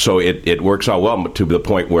 And so it works out well to the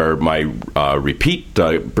point where my repeat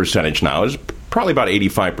percentage now is probably about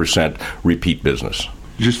 85% repeat business.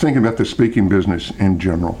 Just thinking about the speaking business in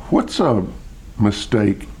general, what's a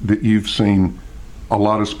mistake that you've seen a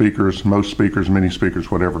lot of speakers, most speakers, many speakers,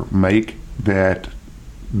 whatever, make that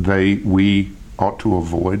we ought to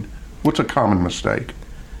avoid? What's a common mistake?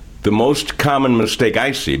 The most common mistake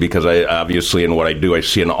I see, because I obviously in what I do, I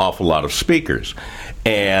see an awful lot of speakers,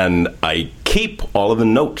 and I keep all of the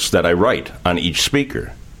notes that I write on each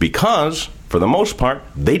speaker because, for the most part,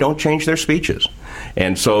 they don't change their speeches.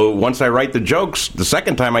 And so once I write the jokes, the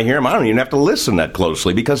second time I hear them, I don't even have to listen that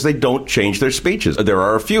closely because they don't change their speeches. There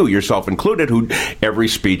are a few, yourself included, who every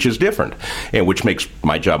speech is different, and which makes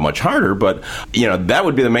my job much harder. But, that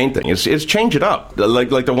would be the main thing, is change it up.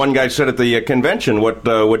 Like the one guy said at the convention, what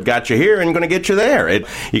got you here ain't going to get you there.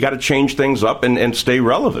 You got to change things up and stay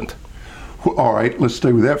relevant. All right, let's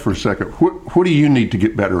stay with that for a second. What do you need to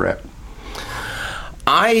get better at?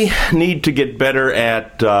 I need to get better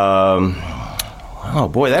at. Oh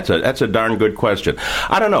boy, that's a darn good question.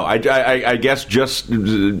 I don't know. I guess just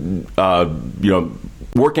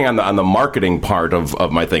working on the marketing part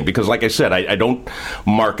of my thing, because like I said, I don't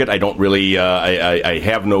market. I don't really. I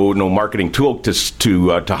have no marketing tool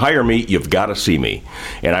to hire me. You've got to see me,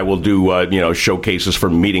 and I will do showcases for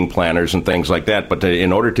meeting planners and things like that. But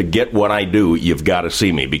in order to get what I do, you've got to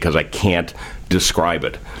see me, because I can't describe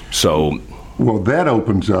it. So. Well, that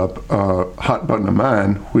opens up a hot button of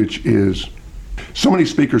mine, which is so many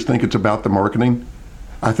speakers think it's about the marketing.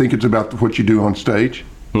 I think it's about what you do on stage.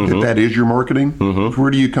 Mm-hmm. That is your marketing. Mm-hmm.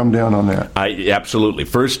 Where do you come down on that? Absolutely.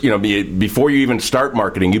 First, before you even start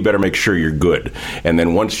marketing, you better make sure you're good. And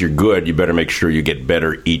then once you're good, you better make sure you get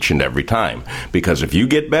better each and every time. Because if you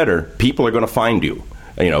get better, people are going to find you.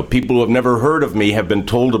 People who have never heard of me have been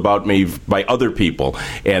told about me by other people,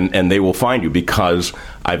 and they will find you, because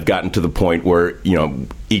I've gotten to the point where,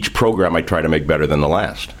 each program I try to make better than the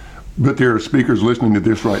last. But there are speakers listening to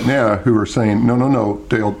this right now who are saying, no,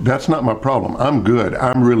 Dale, that's not my problem. I'm good.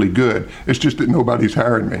 I'm really good. It's just that nobody's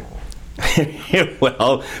hiring me.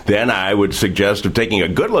 Well, then I would suggest of taking a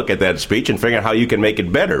good look at that speech and figuring out how you can make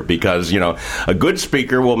it better, because, a good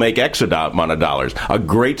speaker will make X amount of dollars. A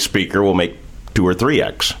great speaker will make 2 or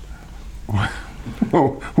 3X.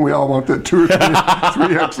 Well, we all want that 2 or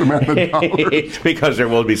 3X amount of dollars. Because there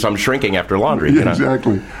will be some shrinking after laundry.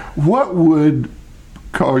 Exactly. What would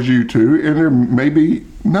cause you to, and there may be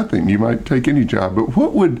nothing, you might take any job, but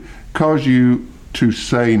what would cause you to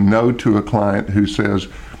say no to a client who says,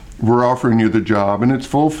 we're offering you the job and it's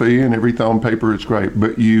full fee and everything on paper is great,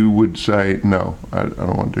 but you would say, no, I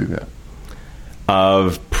don't want to do that?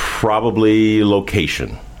 Probably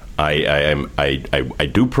location. I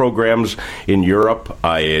do programs in Europe.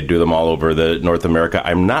 I do them all over North America.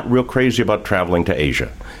 I'm not real crazy about traveling to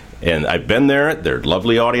Asia. And I've been there. They're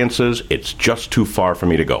lovely audiences. It's just too far for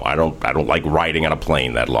me to go. I don't like riding on a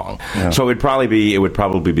plane that long. Yeah. So it would probably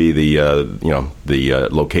be the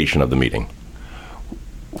location of the meeting.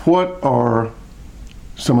 What are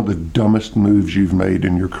some of the dumbest moves you've made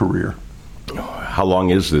in your career? How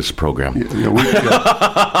long is this program?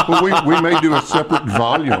 Well, we may do a separate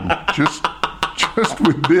volume just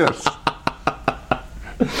with this.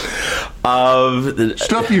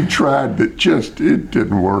 Stuff you've tried that it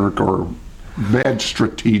didn't work, or bad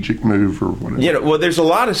strategic move, or whatever. Well, there's a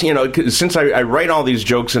lot of, since I write all these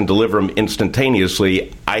jokes and deliver them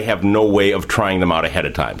instantaneously, I have no way of trying them out ahead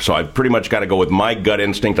of time. So I've pretty much got to go with my gut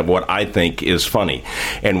instinct of what I think is funny.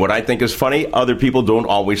 And what I think is funny, other people don't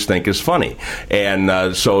always think is funny.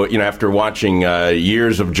 And so, after watching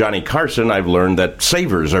years of Johnny Carson, I've learned that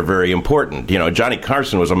savers are very important. Johnny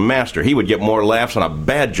Carson was a master. He would get more laughs on a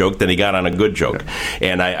bad joke than he got on a good joke.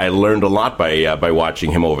 Yeah. And I learned a lot by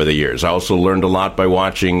watching him over the years. I also learned a lot by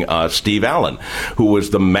watching Steve Allen, who was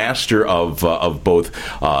the master of both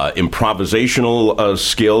improvisational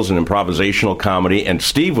skills and improvisational comedy. And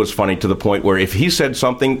Steve was funny to the point where if he said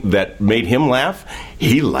something that made him laugh,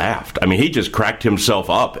 he laughed. I mean, he just cracked himself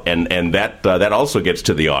up, and that also gets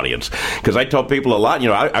to the audience. Because I tell people a lot,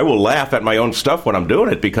 I will laugh at my own stuff when I'm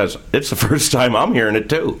doing it, because it's the first time I'm hearing it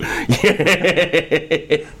too.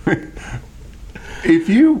 If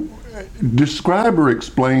you describe or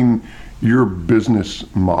explain your business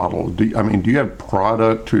model, do you have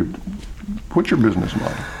product? What's your business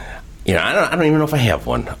model? I don't even know if I have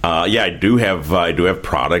one. I do have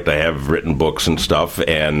product. I have written books and stuff,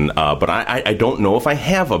 and but I don't know if I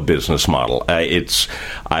have a business model. I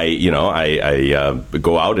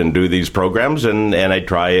go out and do these programs, and I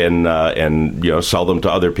try and sell them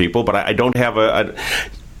to other people. But I don't have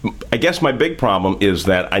I guess my big problem is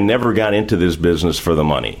that I never got into this business for the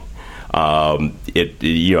money.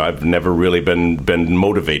 I've never really been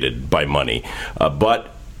motivated by money, but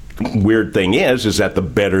weird thing is that the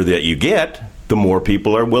better that you get, the more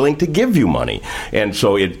people are willing to give you money. And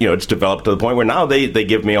so it's developed to the point where now they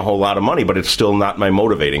give me a whole lot of money, but it's still not my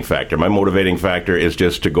motivating factor. My motivating factor is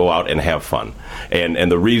just to go out and have fun.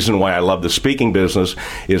 And the reason why I love the speaking business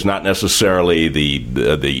is not necessarily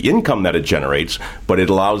the income that it generates, but it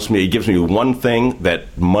gives me one thing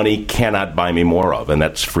that money cannot buy me more of, and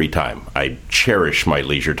that's free time. I cherish my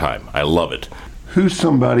leisure time. I love it. Who's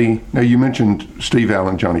somebody, now you mentioned Steve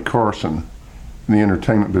Allen, Johnny Carson, in the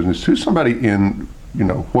entertainment business. Who's somebody in,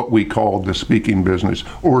 what we call the speaking business,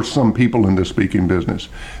 or some people in the speaking business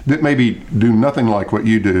that maybe do nothing like what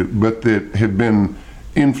you do, but that have been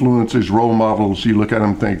influences, role models? You look at them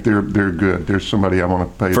and think they're good. There's somebody I want to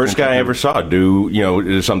pay attention to. First guy I ever saw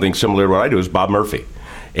do something similar to what I do is Bob Murphy.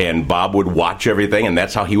 And Bob would watch everything, and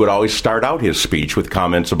that's how he would always start out his speech, with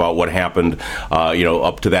comments about what happened,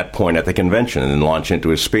 up to that point at the convention, and then launch into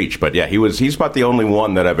his speech. But yeah, he's about the only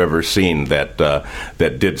one that I've ever seen that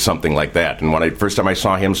did something like that. And when first time I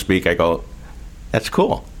saw him speak, I go, that's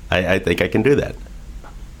cool. I think I can do that.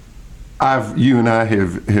 You and I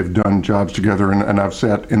have done jobs together, and I've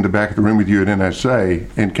sat in the back of the room with you at NSA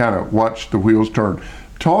and kind of watched the wheels turn.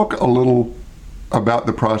 Talk a little about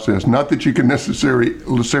the process. Not that you can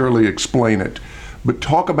necessarily explain it, but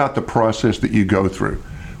talk about the process that you go through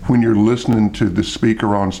when you're listening to the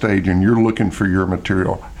speaker on stage and you're looking for your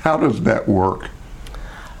material. How does that work?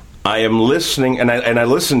 I am listening, and I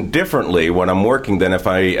listen differently when I'm working than if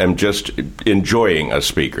I am just enjoying a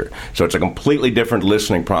speaker. So it's a completely different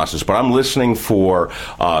listening process. But I'm listening for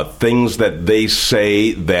things that they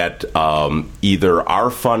say that either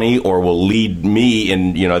are funny or will lead me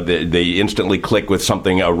in, they instantly click with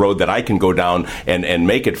something, a road that I can go down and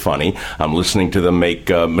make it funny. I'm listening to them make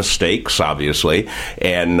mistakes, obviously,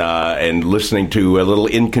 and listening to little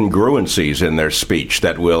incongruencies in their speech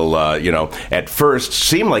that will, at first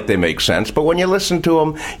seem like they make sense, but when you listen to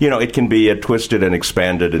them, it can be twisted and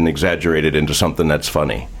expanded and exaggerated into something that's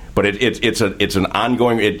funny. But it's an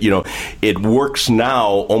ongoing. It works now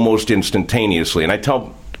almost instantaneously. And I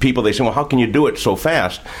tell people, they say, "Well, how can you do it so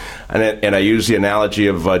fast?" And I use the analogy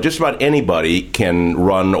of just about anybody can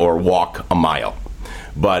run or walk a mile.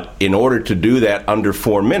 But in order to do that under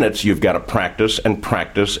 4 minutes, you've got to practice and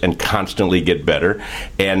constantly get better.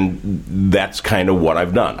 And that's kind of what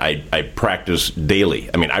I've done. I practice daily.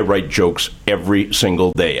 I mean, I write jokes every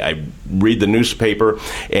single day. I read the newspaper,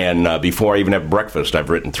 and before I even have breakfast, I've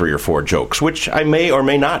written 3 or 4 jokes, which I may or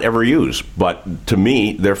may not ever use. But to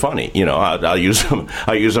me, they're funny. I'll use them.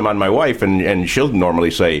 I'll use them on my wife, and she'll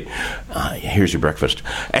normally say, "Here's your breakfast."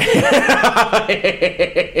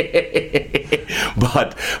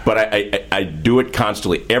 But I do it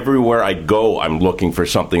constantly. Everywhere I go, I'm looking for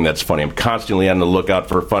something that's funny. I'm constantly on the lookout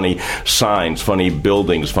for funny signs, funny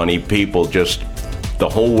buildings, funny people. Just the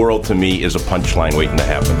whole world to me is a punchline waiting to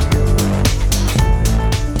happen.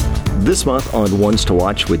 This month on Ones to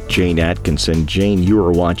Watch with Jane Atkinson. Jane, you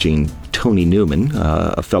are watching Tony Newman,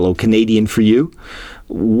 a fellow Canadian for you.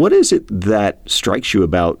 What is it that strikes you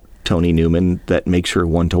about Tony Newman that makes her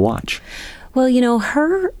one to watch? Well,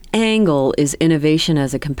 her angle is innovation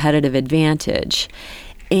as a competitive advantage.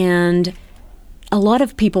 And a lot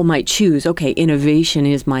of people might choose, okay, innovation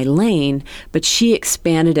is my lane, but she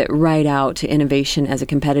expanded it right out to innovation as a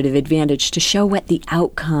competitive advantage to show what the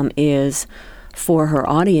outcome is for her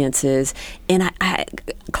audiences. And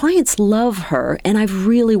clients love her, and I've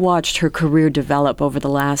really watched her career develop over the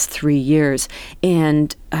last 3 years.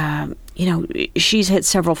 And, she's hit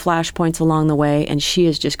several flashpoints along the way, and she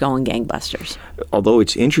is just going gangbusters. Although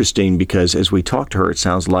it's interesting because as we talk to her, it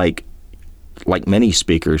sounds like many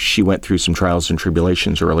speakers, she went through some trials and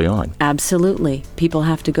tribulations early on. Absolutely. People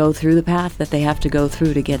have to go through the path that they have to go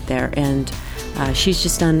through to get there, and she's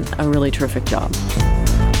just done a really terrific job.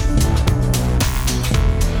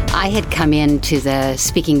 I had come into the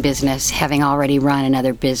speaking business having already run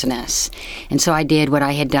another business. And so I did what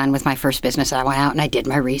I had done with my first business. I went out and I did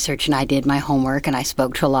my research and I did my homework and I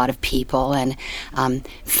spoke to a lot of people and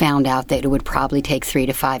found out that it would probably take 3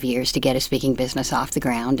 to 5 years to get a speaking business off the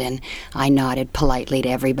ground. And I nodded politely to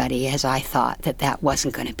everybody as I thought that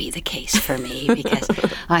wasn't going to be the case for me because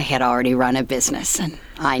I had already run a business and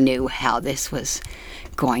I knew how this was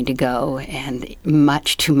going to go. And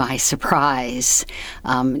much to my surprise,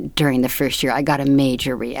 during the first year, I got a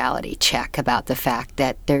major reality check about the fact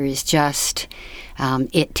that there is just,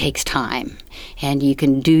 it takes time. And you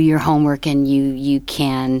can do your homework and you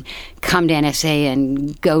can come to NSA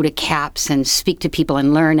and go to CAPS and speak to people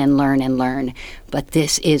and learn and learn and learn. But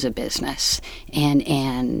this is a business.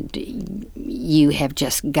 And you have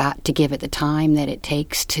just got to give it the time that it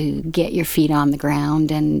takes to get your feet on the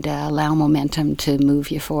ground and allow momentum to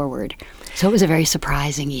move you forward. So it was a very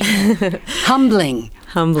surprising year. Humbling.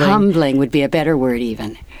 Humbling would be a better word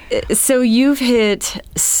even. So you've hit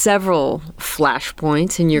several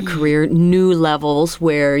flashpoints in your career, new levels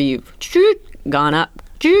where you've gone up,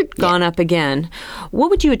 gone up again. What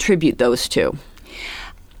would you attribute those to?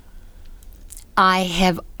 I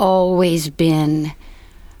have always been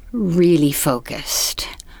really focused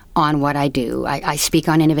on what I do. I speak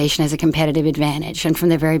on innovation as a competitive advantage. And from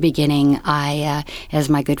the very beginning, I, as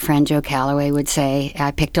my good friend Joe Calloway would say,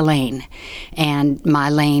 I picked a lane. And my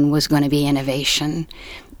lane was going to be innovation.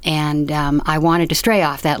 I wanted to stray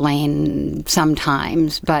off that lane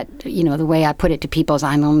sometimes, but, the way I put it to people is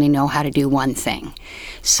I only know how to do one thing.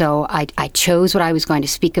 So I chose what I was going to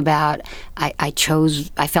speak about. I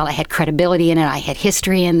felt I had credibility in it. I had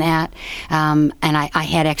history in that. And I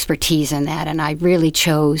had expertise in that. And I really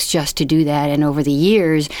chose just to do that. And over the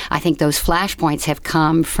years, I think those flashpoints have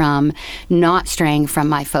come from not straying from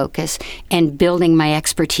my focus and building my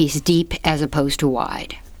expertise deep as opposed to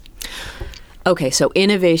wide. Okay, so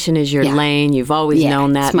innovation is your lane. You've always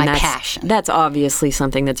known that. It's my passion. That's obviously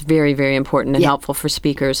something that's very, very important and helpful for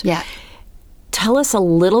speakers. Yeah. Tell us a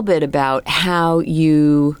little bit about how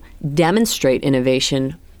you demonstrate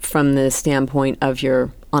innovation from the standpoint of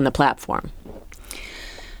on the platform.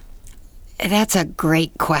 That's a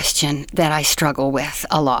great question that I struggle with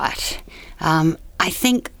a lot. I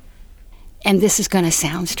think, and this is going to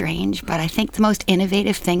sound strange, but I think the most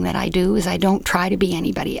innovative thing that I do is I don't try to be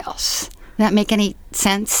anybody else. Does that make any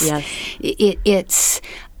sense? Yes.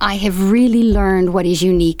 I have really learned what is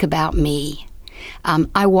unique about me.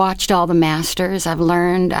 I watched all the masters. I've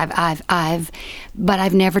learned. But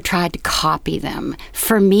I've never tried to copy them.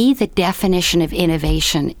 For me, the definition of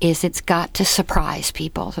innovation is it's got to surprise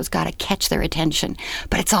people. So it's got to catch their attention.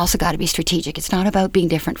 But it's also got to be strategic. It's not about being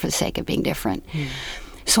different for the sake of being different.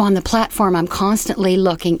 So on the platform, I'm constantly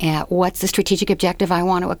looking at what's the strategic objective I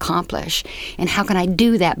want to accomplish and how can I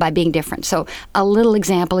do that by being different. So a little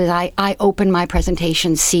example is I open my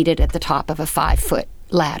presentation seated at the top of a 5-foot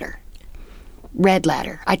ladder. Red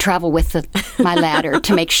ladder. I travel with my ladder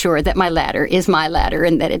to make sure that my ladder is my ladder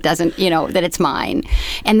and that it doesn't, that it's mine.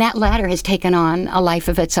 And that ladder has taken on a life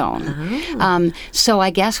of its own. So I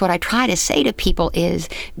guess what I try to say to people is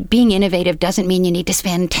being innovative doesn't mean you need to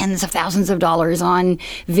spend tens of thousands of dollars on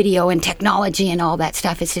video and technology and all that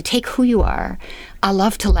stuff. It's to take who you are. I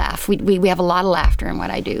love to laugh. We have a lot of laughter in what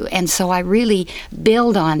I do. And so I really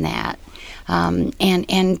build on that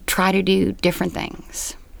and try to do different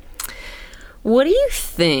things. What do you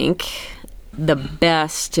think the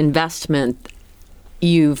best investment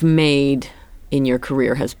you've made in your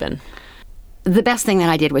career has been? The best thing that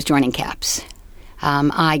I did was joining CAPS.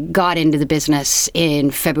 I got into the business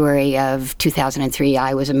in February of 2003.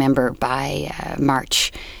 I was a member by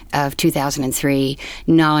March of 2003.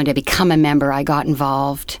 Not only to become a member, I got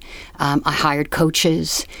involved. I hired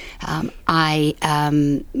coaches. I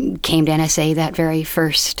came to NSA that very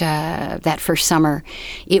first summer.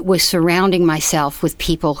 It was surrounding myself with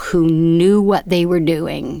people who knew what they were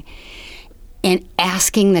doing and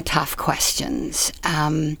asking the tough questions.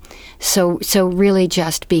 So really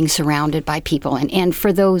just being surrounded by people. And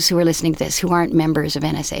for those who are listening to this who aren't members of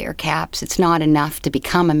NSA or CAPS, it's not enough to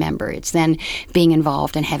become a member. It's then being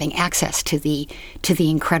involved and having access to the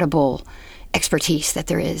incredible expertise that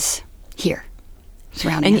there is here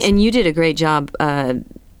surrounding us. And you did a great job of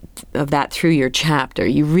that through your chapter.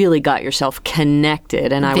 You really got yourself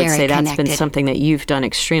connected, and I would say that's been something that you've done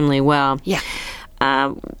extremely well. Yeah.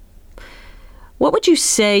 What would you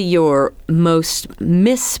say your most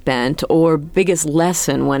misspent or biggest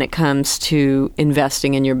lesson when it comes to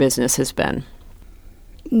investing in your business has been?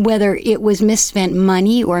 Whether it was misspent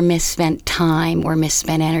money or misspent time or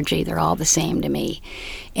misspent energy, they're all the same to me.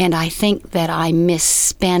 And I think that I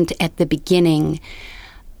misspent at the beginning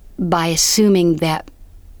by assuming that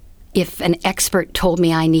if an expert told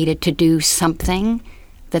me I needed to do something,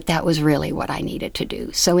 that was really what I needed to do.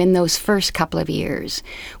 So in those first couple of years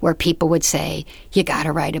where people would say, you got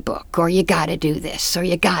to write a book, or you got to do this, or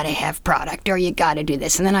you got to have product, or you got to do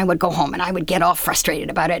this, and then I would go home and I would get all frustrated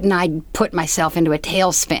about it and I'd put myself into a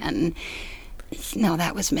tailspin. No,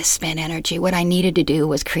 that was misspent energy. What I needed to do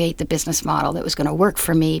was create the business model that was going to work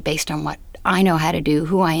for me based on what I know how to do,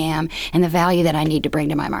 who I am, and the value that I need to bring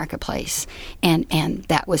to my marketplace. And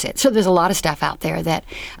that was it. So there's a lot of stuff out there that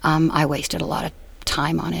I wasted a lot of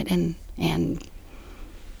time on it and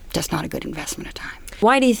just not a good investment of time.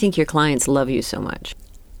 Why do you think your clients love you so much?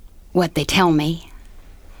 What they tell me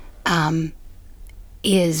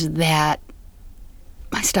is that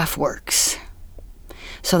my stuff works.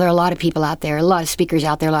 So there are a lot of people out there, a lot of speakers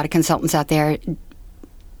out there, a lot of consultants out there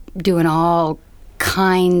doing all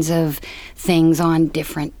kinds of things on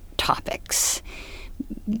different topics.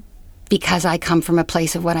 Because I come from a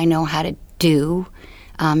place of what I know how to do,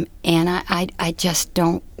 and I just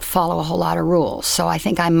don't follow a whole lot of rules. So I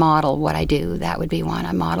think I model what I do. That would be one.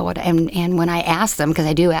 I model what, and when I ask them, because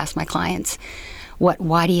I do ask my clients,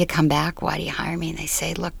 why do you come back? Why do you hire me? And they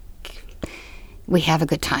say, look, we have a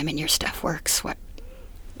good time and your stuff works. What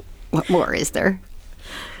more is there?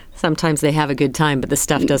 Sometimes they have a good time, but the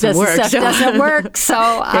stuff doesn't work. The stuff doesn't work, so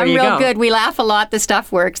I'm real good. We laugh a lot. The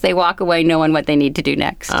stuff works. They walk away knowing what they need to do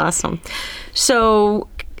next. Awesome. So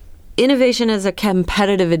innovation as a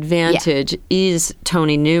competitive advantage is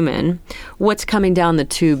Toni Newman. What's coming down the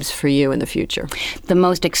tubes for you in the future? The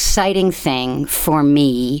most exciting thing for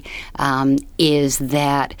me is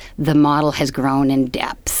that the model has grown in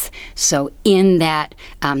depth. So in that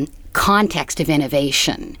context of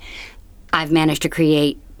innovation, I've managed to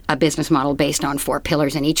create a business model based on 4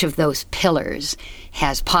 pillars, and each of those pillars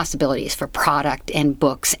has possibilities for product and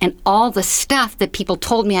books and all the stuff that people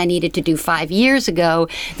told me I needed to do 5 years ago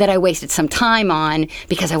that I wasted some time on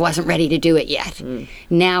because I wasn't ready to do it yet.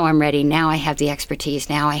 Now I'm ready. Now I have the expertise.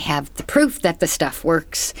 Now I have the proof that the stuff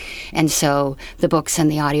works. And so the books and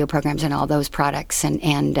the audio programs and all those products,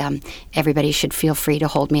 and everybody should feel free to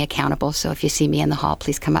hold me accountable. So if you see me in the hall,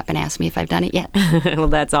 please come up and ask me if I've done it yet. Well,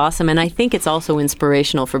 that's awesome. And I think it's also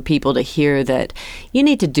inspirational for people to hear that you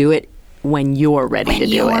need to do it when you're ready to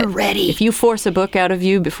do it. When you're ready. If you force a book out of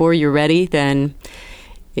you before you're ready, then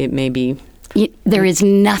it may be... There is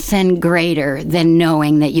nothing greater than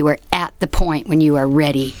knowing that you are at the point when you are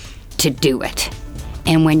ready to do it.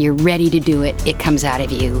 And when you're ready to do it, it comes out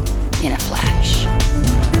of you in a flash.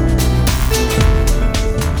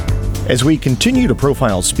 As we continue to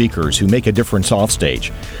profile speakers who make a difference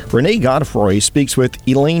offstage, Renee Godefroy speaks with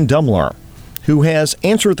Elaine Dumlar, who has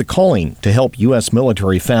answered the calling to help U.S.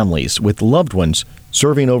 military families with loved ones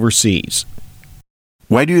serving overseas.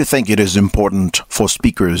 Why do you think it is important for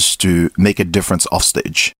speakers to make a difference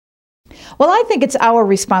offstage? Well, I think it's our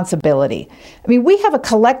responsibility. I mean, we have a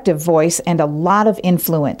collective voice and a lot of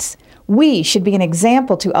influence. We should be an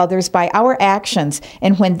example to others by our actions,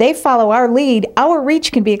 and when they follow our lead, our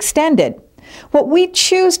reach can be extended. What we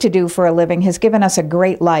choose to do for a living has given us a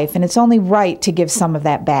great life, and it's only right to give some of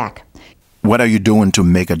that back. What are you doing to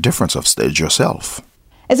make a difference offstage yourself?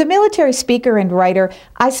 As a military speaker and writer,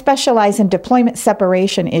 I specialize in deployment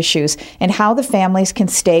separation issues and how the families can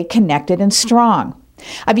stay connected and strong.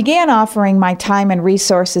 I began offering my time and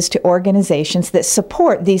resources to organizations that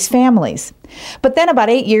support these families. But then about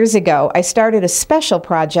 8 years ago, I started a special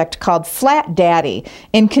project called Flat Daddy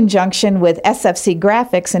in conjunction with SFC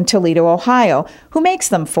Graphics in Toledo, Ohio, who makes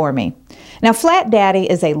them for me. Now, Flat Daddy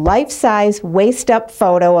is a life-size, waist-up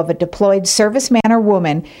photo of a deployed serviceman or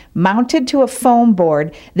woman mounted to a foam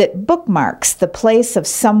board that bookmarks the place of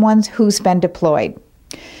someone who's been deployed.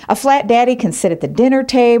 A Flat Daddy can sit at the dinner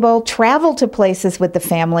table, travel to places with the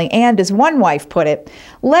family, and, as one wife put it,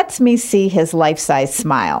 lets me see his life-size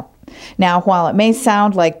smile. Now, while it may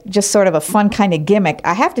sound like just sort of a fun kind of gimmick,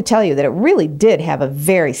 I have to tell you that it really did have a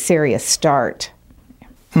very serious start.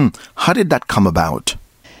 How did that come about?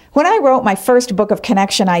 When I wrote my first book of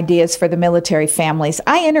connection ideas for the military families,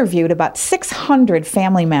 I interviewed about 600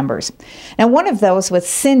 family members. Now, one of those was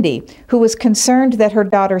Cindy, who was concerned that her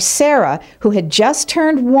daughter Sarah, who had just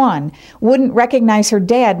turned 1, wouldn't recognize her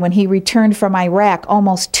dad when he returned from Iraq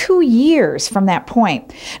almost 2 years from that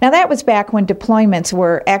point. Now, that was back when deployments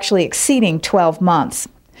were actually exceeding 12 months.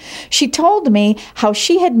 She told me how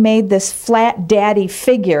she had made this Flat Daddy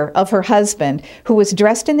figure of her husband, who was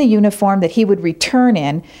dressed in the uniform that he would return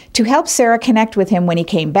in, to help Sarah connect with him when he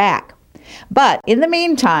came back. But in the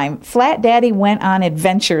meantime, Flat Daddy went on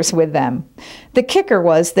adventures with them. The kicker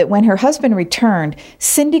was that when her husband returned,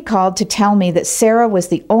 Cindy called to tell me that Sarah was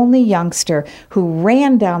the only youngster who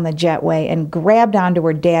ran down the jetway and grabbed onto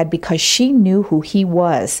her dad because she knew who he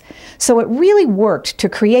was. So it really worked to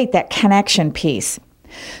create that connection piece.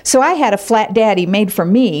 So I had a Flat Daddy made for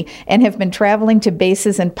me and have been traveling to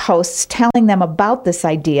bases and posts telling them about this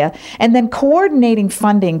idea and then coordinating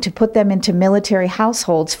funding to put them into military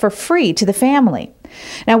households for free to the family.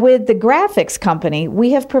 Now, with the graphics company,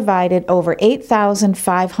 we have provided over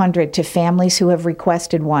 8,500 to families who have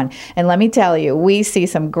requested one. And let me tell you, we see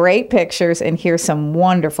some great pictures and hear some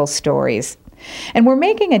wonderful stories. And we're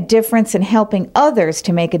making a difference in helping others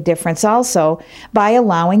to make a difference also by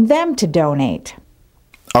allowing them to donate.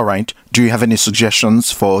 All right. Do you have any suggestions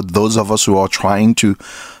for those of us who are trying to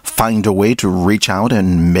find a way to reach out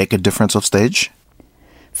and make a difference offstage?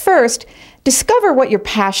 First, discover what you're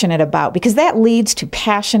passionate about, because that leads to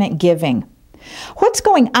passionate giving. What's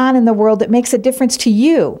going on in the world that makes a difference to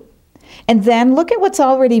you? And then look at what's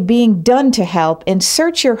already being done to help and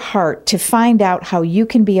search your heart to find out how you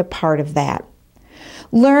can be a part of that.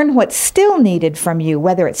 Learn what's still needed from you,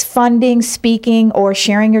 whether it's funding, speaking, or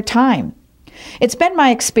sharing your time. It's been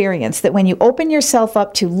my experience that when you open yourself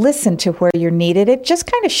up to listen to where you're needed, it just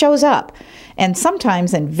kind of shows up, and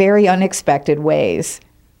sometimes in very unexpected ways.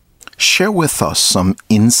 Share with us some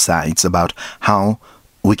insights about how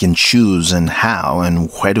we can choose and how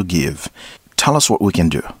and where to give. Tell us what we can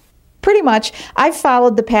do. Pretty much, I've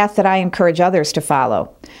followed the path that I encourage others to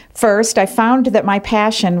follow. First, I found that my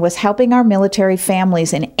passion was helping our military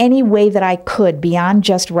families in any way that I could beyond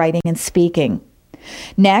just writing and speaking.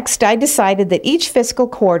 Next, I decided that each fiscal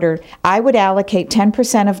quarter, I would allocate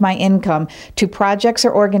 10% of my income to projects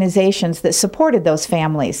or organizations that supported those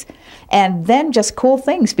families. And then just cool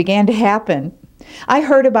things began to happen. I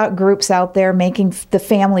heard about groups out there making the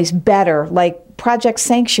families better, like Project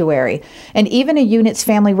Sanctuary, and even a unit's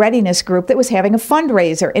family readiness group that was having a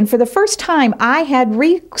fundraiser. And for the first time, I had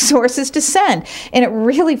resources to send, and it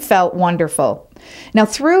really felt wonderful. Now,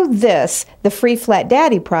 through this, the Free Flat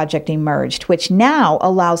Daddy Project emerged, which now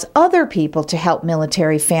allows other people to help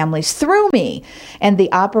military families through me and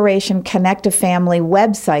the Operation Connect a Family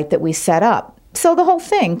website that we set up. So the whole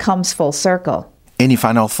thing comes full circle. Any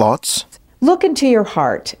final thoughts? Look into your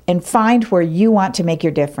heart and find where you want to make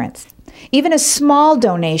your difference. Even a small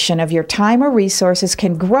donation of your time or resources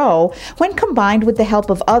can grow when combined with the help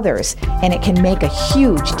of others, and it can make a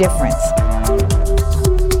huge difference.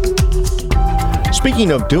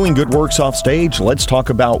 Speaking of doing good works off stage, let's talk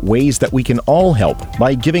about ways that we can all help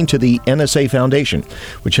by giving to the NSA Foundation,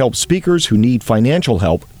 which helps speakers who need financial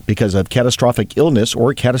help because of catastrophic illness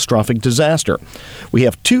or catastrophic disaster. We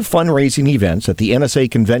have 2 fundraising events at the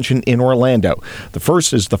NSA convention in Orlando. The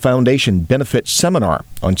first is the Foundation Benefit Seminar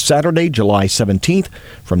on Saturday, July 17th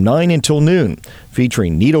from 9 until noon,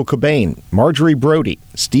 featuring Nito Cobain, Marjorie Brody,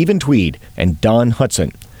 Stephen Tweed, and Don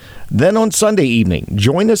Hudson. Then on Sunday evening,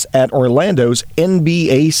 join us at Orlando's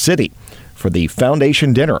NBA City for the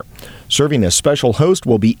Foundation Dinner. Serving as special host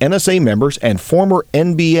will be NSA members and former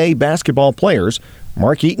NBA basketball players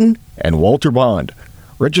Mark Eaton and Walter Bond.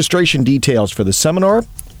 Registration details for the seminar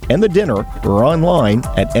and the dinner are online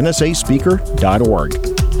at nsaspeaker.org.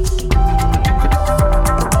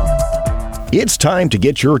 It's time to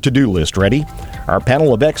get your to-do list ready. Our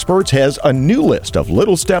panel of experts has a new list of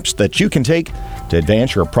little steps that you can take to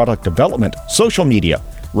advance your product development, social media,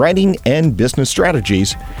 writing, and business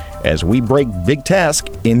strategies as we break big tasks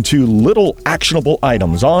into little actionable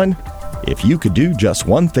items on If You Could Do Just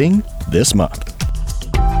One Thing This Month.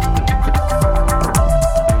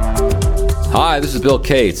 Hi, this is Bill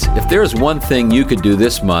Cates. If there's one thing you could do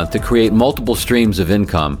this month to create multiple streams of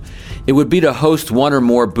income, it would be to host 1 or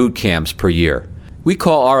more boot camps per year. We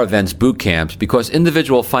call our events boot camps because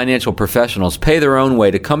individual financial professionals pay their own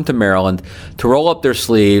way to come to Maryland to roll up their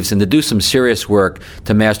sleeves and to do some serious work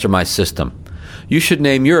to master my system. You should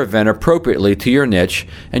name your event appropriately to your niche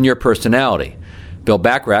and your personality. Bill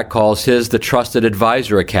Bachrach calls his the Trusted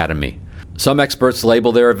Advisor Academy. Some experts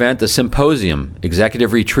label their event a symposium,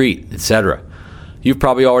 executive retreat, etc. You've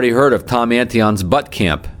probably already heard of Tom Antion's Butt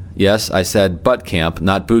Camp. Yes, I said butt camp,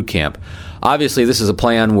 not boot camp. Obviously, this is a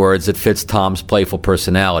play on words that fits Tom's playful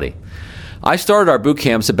personality. I started our boot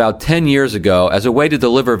camps about 10 years ago as a way to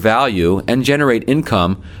deliver value and generate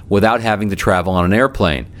income without having to travel on an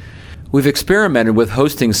airplane. We've experimented with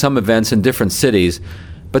hosting some events in different cities,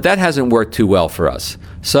 but that hasn't worked too well for us.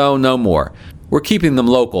 So no more. We're keeping them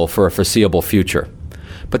local for a foreseeable future.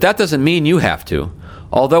 But that doesn't mean you have to.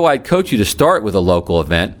 Although I'd coach you to start with a local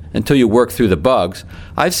event until you work through the bugs,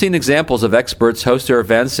 I've seen examples of experts host their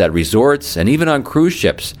events at resorts and even on cruise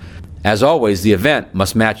ships. As always, the event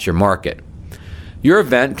must match your market. Your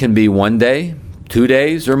event can be 1 day, 2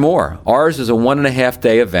 days, or more. Ours is a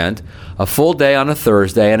 1.5-day event, a full day on a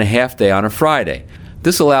Thursday and a half day on a Friday.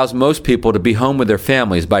 This allows most people to be home with their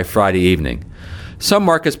families by Friday evening. Some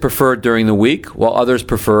markets prefer during the week, while others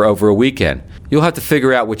prefer over a weekend. You'll have to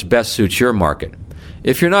figure out which best suits your market.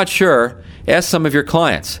 If you're not sure, ask some of your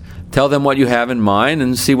clients. Tell them what you have in mind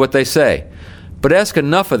and see what they say. But ask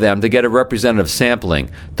enough of them to get a representative sampling.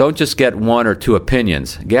 Don't just get 1 or 2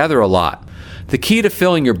 opinions. Gather a lot. The key to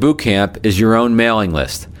filling your boot camp is your own mailing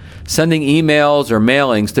list. Sending emails or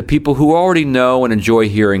mailings to people who already know and enjoy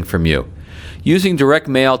hearing from you. Using direct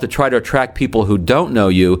mail to try to attract people who don't know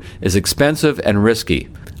you is expensive and risky.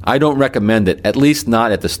 I don't recommend it, at least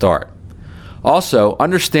not at the start. Also,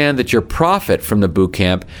 understand that your profit from the boot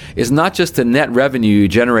camp is not just the net revenue you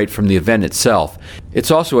generate from the event itself.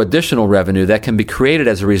 It's also additional revenue that can be created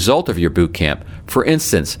as a result of your boot camp. For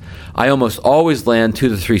instance, I almost always land 2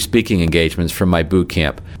 to 3 speaking engagements from my boot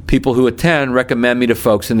camp. People who attend recommend me to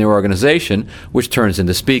folks in their organization, which turns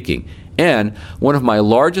into speaking. And one of my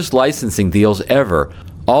largest licensing deals ever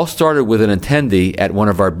all started with an attendee at one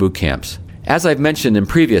of our boot camps. As I've mentioned in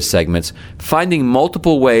previous segments, finding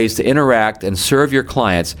multiple ways to interact and serve your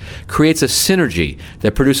clients creates a synergy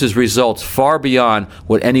that produces results far beyond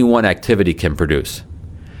what any one activity can produce.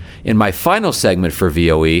 In my final segment for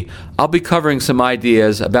VOE, I'll be covering some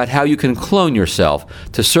ideas about how you can clone yourself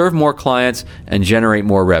to serve more clients and generate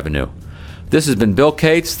more revenue. This has been Bill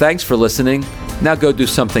Cates. Thanks for listening. Now go do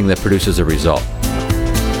something that produces a result.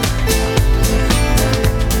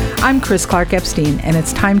 I'm Chris Clark Epstein, and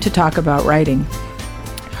it's time to talk about writing.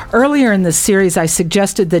 Earlier in this series, I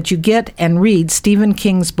suggested that you get and read Stephen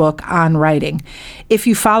King's book on writing. If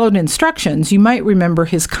you followed instructions, you might remember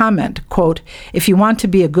his comment, quote, "If you want to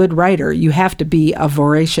be a good writer, you have to be a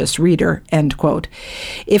voracious reader," end quote.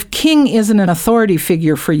 If King isn't an authority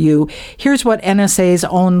figure for you, here's what NSA's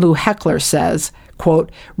own Lou Heckler says,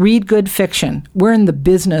 quote, "Read good fiction. We're in the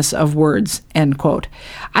business of words," end quote.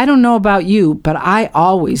 I don't know about you, but I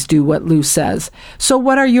always do what Lou says. So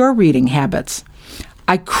what are your reading habits?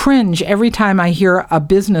 I cringe every time I hear a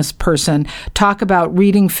business person talk about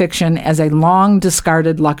reading fiction as a long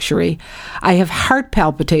discarded luxury. I have heart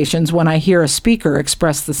palpitations when I hear a speaker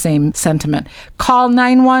express the same sentiment. Call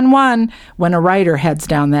 911 when a writer heads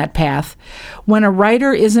down that path. When a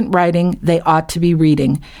writer isn't writing, they ought to be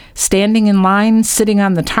reading. Standing in line, sitting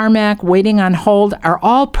on the tarmac, waiting on hold are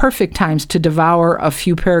all perfect times to devour a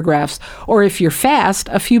few paragraphs, or if you're fast,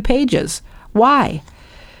 a few pages. Why?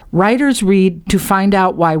 Writers read to find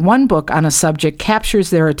out why one book on a subject captures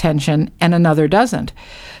their attention and another doesn't,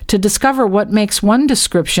 to discover what makes one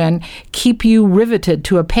description keep you riveted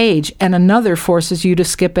to a page and another forces you to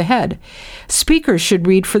skip ahead. Speakers should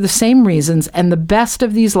read for the same reasons, and the best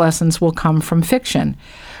of these lessons will come from fiction.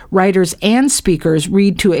 Writers and speakers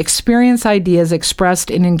read to experience ideas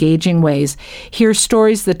expressed in engaging ways, hear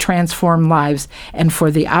stories that transform lives, and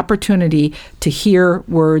for the opportunity to hear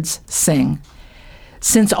words sing.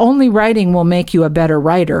 Since only writing will make you a better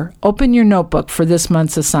writer, open your notebook for this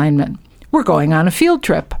month's assignment. We're going on a field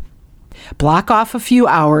trip. Block off a few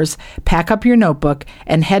hours, pack up your notebook,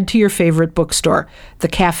 and head to your favorite bookstore. The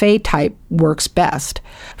cafe type works best.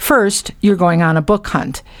 First, you're going on a book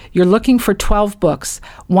hunt. You're looking for 12 books,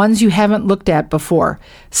 ones you haven't looked at before.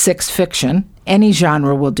 6 fiction, any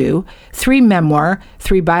genre will do, 3 memoir,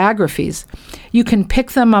 3 biographies. You can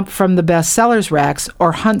pick them up from the bestsellers racks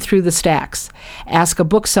or hunt through the stacks. Ask a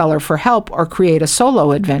bookseller for help or create a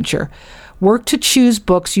solo adventure. Work to choose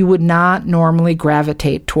books you would not normally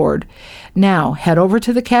gravitate toward. Now, head over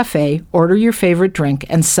to the cafe, order your favorite drink,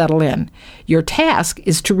 and settle in. Your task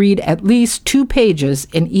is to read at least 2 pages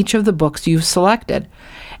in each of the books you've selected.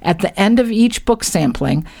 At the end of each book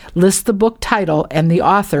sampling, list the book title and the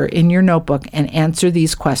author in your notebook and answer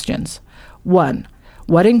these questions. 1.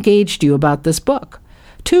 What engaged you about this book?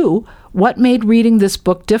 2. What made reading this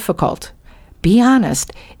book difficult? Be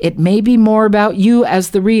honest, it may be more about you as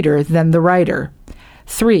the reader than the writer.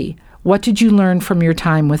 3. What did you learn from your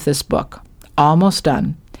time with this book? Almost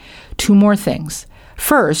done. 2 more things.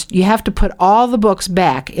 First, you have to put all the books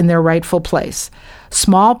back in their rightful place.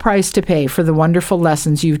 Small price to pay for the wonderful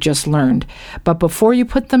lessons you've just learned. But before you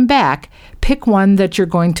put them back, pick one that you're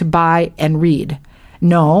going to buy and read.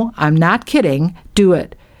 No, I'm not kidding. Do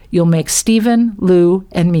it. You'll make Stephen, Lou,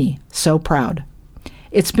 and me so proud.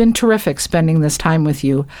 It's been terrific spending this time with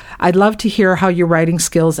you. I'd love to hear how your writing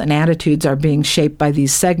skills and attitudes are being shaped by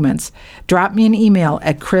these segments. Drop me an email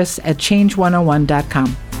at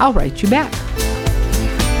chris@change101.com. I'll write you back.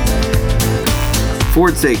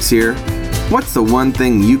 Ford Sakes here. What's the one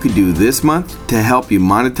thing you could do this month to help you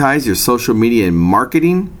monetize your social media and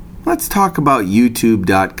marketing? Let's talk about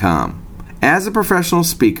YouTube.com. As a professional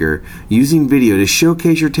speaker, using video to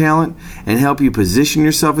showcase your talent and help you position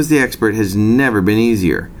yourself as the expert has never been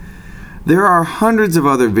easier. There are hundreds of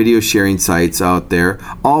other video sharing sites out there,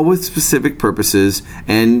 all with specific purposes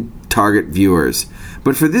and target viewers.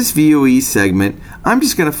 But for this VOE segment, I'm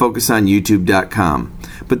just going to focus on YouTube.com.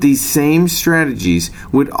 But these same strategies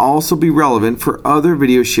would also be relevant for other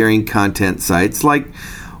video sharing content sites like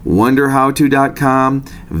WonderHowTo.com,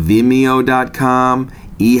 Vimeo.com,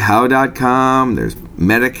 eHow.com, there's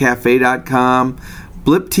MetaCafe.com,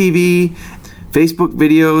 Blip TV, Facebook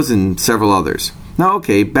videos, and several others. Now,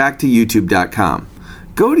 okay, back to YouTube.com.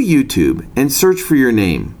 Go to YouTube and search for your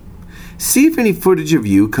name. See if any footage of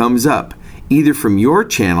you comes up, either from your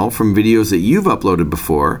channel from videos that you've uploaded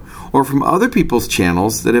before, or from other people's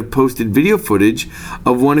channels that have posted video footage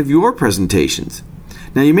of one of your presentations.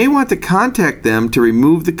 Now, you may want to contact them to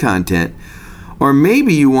remove the content, or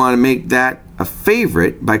maybe you want to make that a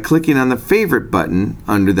favorite by clicking on the favorite button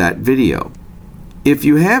under that video. If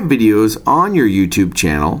you have videos on your YouTube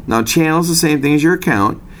channel, now channel is the same thing as your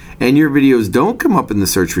account, and your videos don't come up in the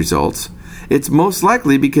search results, it's most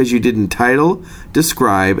likely because you didn't title,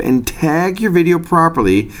 describe, and tag your video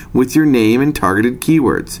properly with your name and targeted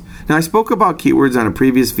keywords. Now, I spoke about keywords on a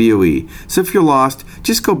previous VOE, so if you're lost,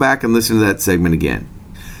 just go back and listen to that segment again.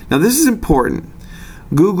 Now, this is important.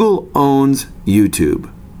 Google owns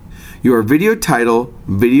YouTube. Your video title,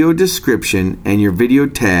 video description, and your video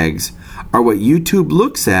tags are what YouTube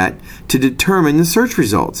looks at to determine the search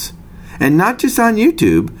results. And not just on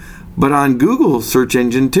YouTube, but on Google search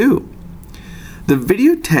engine too. The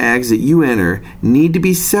video tags that you enter need to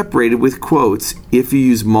be separated with quotes if you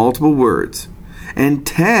use multiple words. And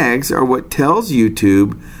tags are what tells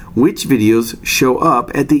YouTube which videos show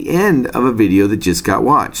up at the end of a video that just got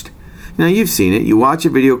watched. Now, you've seen it. You watch a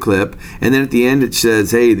video clip, and then at the end it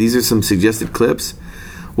says, hey, these are some suggested clips.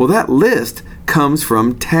 Well, that list comes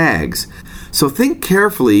from tags. So think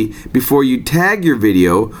carefully before you tag your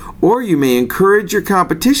video, or you may encourage your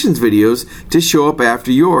competition's videos to show up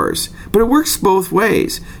after yours. But it works both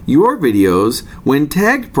ways. Your videos, when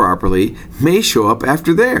tagged properly, may show up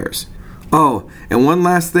after theirs. Oh, and one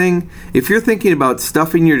last thing. If you're thinking about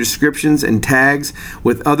stuffing your descriptions and tags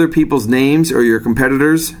with other people's names or your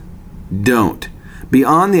competitors, don't.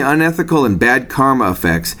 Beyond the unethical and bad karma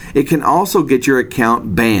effects, it can also get your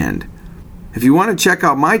account banned. If you want to check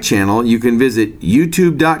out my channel, you can visit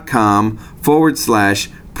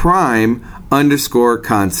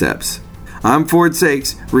youtube.com/prime_concepts. I'm Ford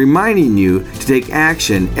Sakes, reminding you to take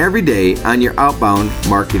action every day on your outbound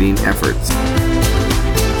marketing efforts.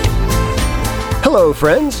 Hello,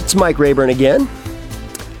 friends. It's Mike Rayburn again.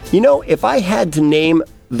 You know, if I had to name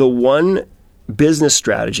the one business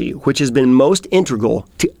strategy which has been most integral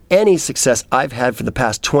to any success I've had for the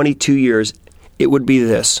past 22 years, it would be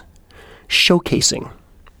this: showcasing.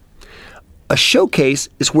 A showcase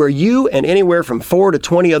is where you and anywhere from 4 to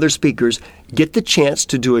 20 other speakers get the chance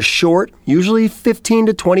to do a short, usually 15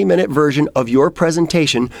 to 20 minute version of your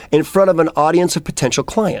presentation in front of an audience of potential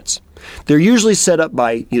clients. They're usually set up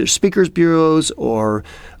by either speakers bureaus or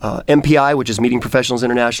MPI, which is Meeting Professionals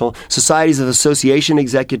International, Societies of Association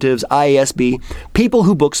Executives, IASB, people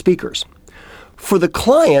who book speakers. For the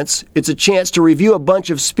clients, it's a chance to review a bunch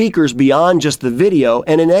of speakers beyond just the video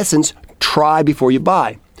and, in essence, try before you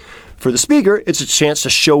buy. For the speaker, it's a chance to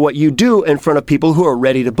show what you do in front of people who are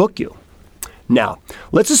ready to book you. Now,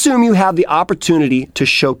 let's assume you have the opportunity to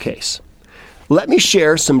showcase. Let me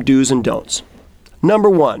share some do's and don'ts. Number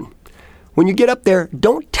 1, when you get up there,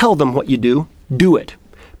 don't tell them what you do, do it.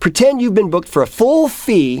 Pretend you've been booked for a full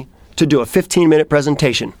fee to do a 15-minute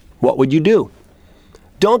presentation. What would you do?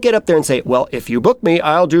 Don't get up there and say, well, if you book me,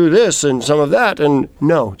 I'll do this and some of that. And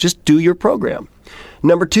no, just do your program.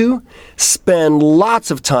 Number 2, spend lots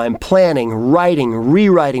of time planning, writing,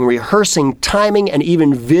 rewriting, rehearsing, timing, and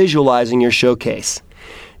even visualizing your showcase.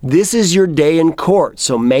 This is your day in court,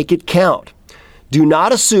 so make it count. Do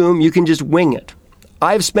not assume you can just wing it.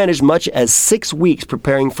 I've spent as much as 6 weeks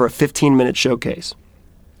preparing for a 15-minute showcase.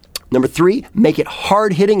 Number 3, make it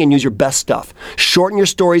hard-hitting and use your best stuff. Shorten your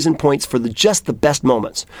stories and points for just the best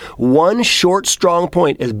moments. 1 short, strong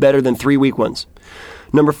point is better than 3 weak ones.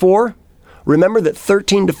 Number 4, remember that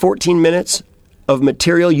 13 to 14 minutes of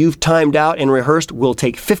material you've timed out and rehearsed will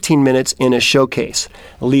take 15 minutes in a showcase.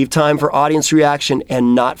 Leave time for audience reaction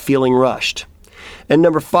and not feeling rushed. And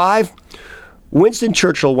number 5, Winston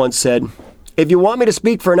Churchill once said, if you want me to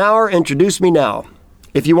speak for an hour, introduce me now.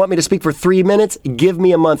 If you want me to speak for 3 minutes, give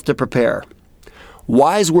me a month to prepare.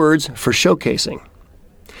 Wise words for showcasing.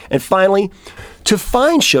 And finally, to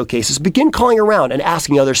find showcases, begin calling around and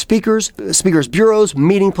asking other speakers bureaus,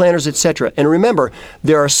 meeting planners, etc. And remember,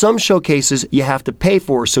 there are some showcases you have to pay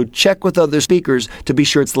for, so check with other speakers to be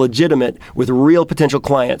sure it's legitimate with real potential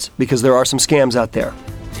clients, because there are some scams out there.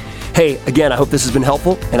 Hey, again, I hope this has been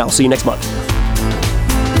helpful, and I'll see you next month.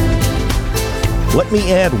 Let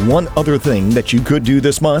me add one other thing that you could do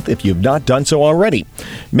this month if you've not done so already.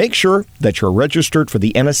 Make sure that you're registered for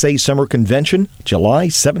the NSA Summer Convention, July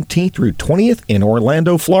 17th through 20th in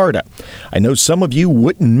Orlando, Florida. I know some of you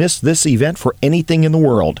wouldn't miss this event for anything in the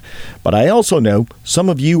world, but I also know some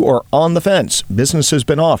of you are on the fence. Business has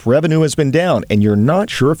been off, revenue has been down, and you're not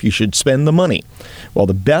sure if you should spend the money. Well,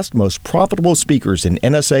 the best, most profitable speakers in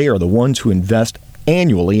NSA are the ones who invest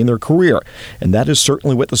annually in their career, and that is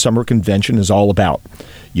certainly what the summer convention is all about.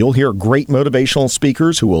 You'll hear great motivational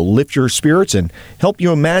speakers who will lift your spirits and help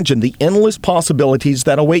you imagine the endless possibilities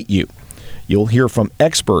that await you. You'll hear from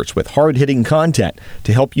experts with hard-hitting content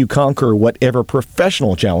to help you conquer whatever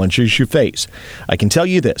professional challenges you face. I can tell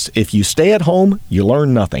you this, if you stay at home, you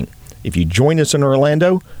learn nothing. If you join us in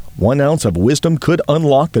Orlando, 1 ounce of wisdom could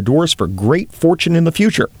unlock the doors for great fortune in the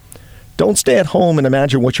future. Don't stay at home and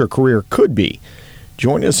imagine what your career could be.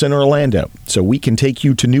 Join us in Orlando so we can take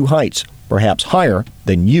you to new heights, perhaps higher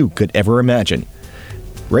than you could ever imagine.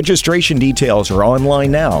 Registration details are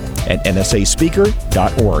online now at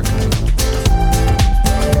nsaspeaker.org.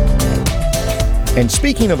 And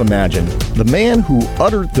speaking of imagine, the man who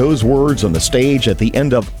uttered those words on the stage at the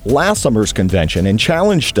end of last summer's convention and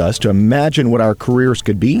challenged us to imagine what our careers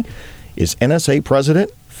could be is NSA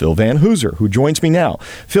President Phil Van Hooser, who joins me now.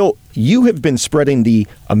 Phil, you have been spreading the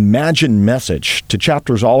Imagine message to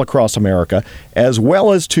chapters all across America, as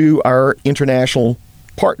well as to our international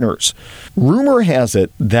partners. Rumor has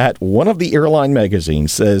it that one of the airline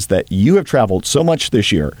magazines says that you have traveled so much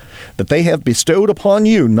this year that they have bestowed upon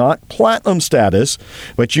you not platinum status,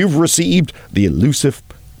 but you've received the elusive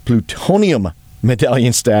plutonium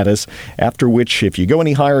medallion status, after which, if you go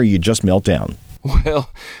any higher, you just melt down.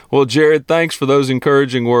 Well, Jared, thanks for those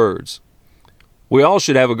encouraging words. We all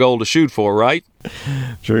should have a goal to shoot for, right?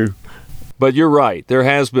 True. But you're right. There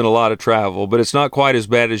has been a lot of travel, but it's not quite as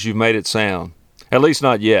bad as you've made it sound. At least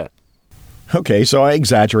not yet. Okay, so I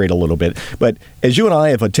exaggerate a little bit, but as you and I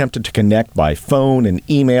have attempted to connect by phone and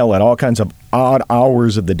email at all kinds of odd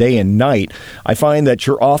hours of the day and night, I find that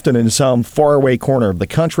you're often in some faraway corner of the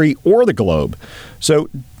country or the globe. So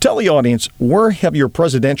tell the audience, where have your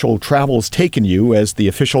presidential travels taken you as the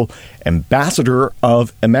official ambassador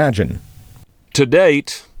of Imagine? To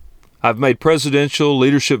date, I've made presidential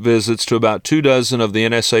leadership visits to about 24 of the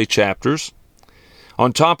NSA chapters.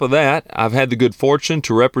 On top of that, I've had the good fortune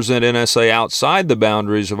to represent NSA outside the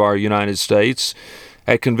boundaries of our United States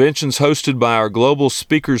at conventions hosted by our Global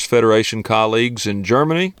Speakers Federation colleagues in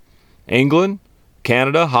Germany, England,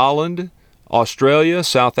 Canada, Holland, Australia,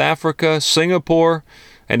 South Africa, Singapore,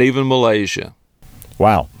 and even Malaysia.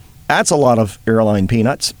 Wow, that's a lot of airline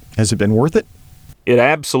peanuts. Has it been worth it? It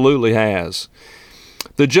absolutely has.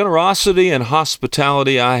 The generosity and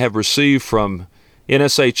hospitality I have received from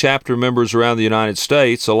NSA chapter members around the United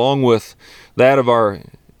States, along with that of our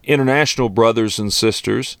international brothers and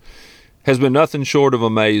sisters, has been nothing short of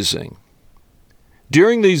amazing.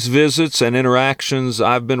 During these visits and interactions,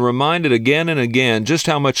 I've been reminded again and again just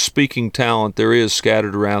how much speaking talent there is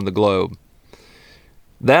scattered around the globe.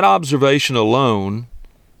 That observation alone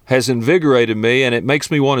has invigorated me, and it makes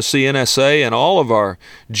me want to see NSA and all of our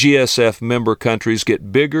GSF member countries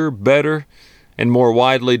get bigger, better, and more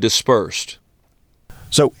widely dispersed.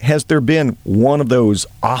 So has there been one of those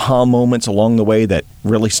aha moments along the way that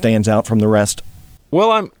really stands out from the rest?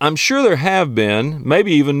 Well, I'm sure there have been,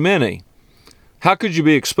 maybe even many. How could you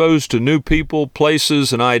be exposed to new people,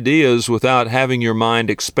 places, and ideas without having your mind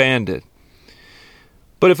expanded?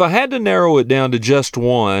 But if I had to narrow it down to just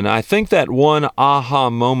one, I think that one aha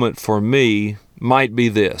moment for me might be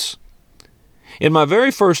this. In my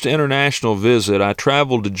very first international visit, I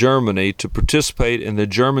traveled to Germany to participate in the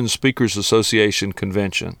German Speakers Association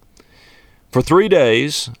convention. For 3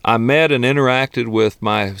 days, I met and interacted with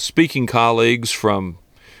my speaking colleagues from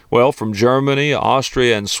Germany,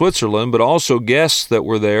 Austria, and Switzerland, but also guests that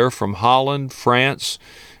were there from Holland, France,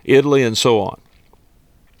 Italy, and so on.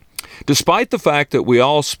 Despite the fact that we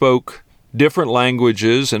all spoke different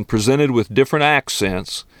languages and presented with different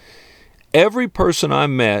accents, every person I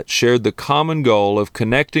met shared the common goal of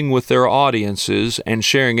connecting with their audiences and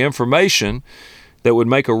sharing information that would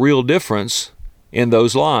make a real difference in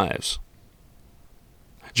those lives.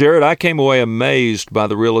 Jared, I came away amazed by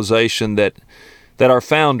the realization that our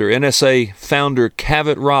founder, NSA founder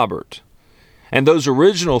Cavett Robert, and those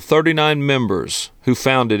original 39 members who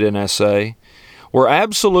founded NSA were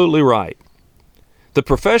absolutely right. The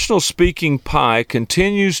professional speaking pie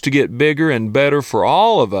continues to get bigger and better for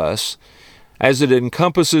all of us as it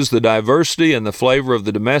encompasses the diversity and the flavor of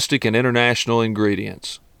the domestic and international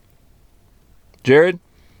ingredients. Jared,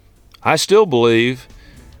 I still believe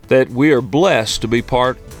that we are blessed to be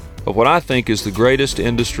part of what I think is the greatest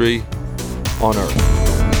industry on earth.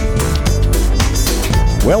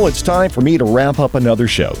 Well, it's time for me to wrap up another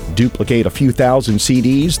show, duplicate a few thousand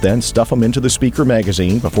CDs, then stuff them into the Speaker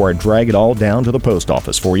magazine before I drag it all down to the post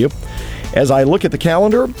office for you. As I look at the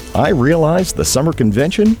calendar, I realize the summer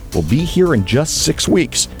convention will be here in just 6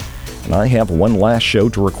 weeks, and I have one last show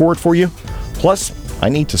to record for you. Plus, I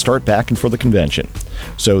need to start packing for the convention.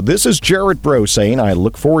 So this is Jared Bro saying I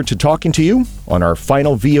look forward to talking to you on our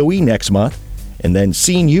final VOE next month, and then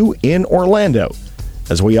seeing you in Orlando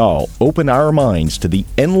as we all open our minds to the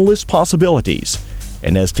endless possibilities,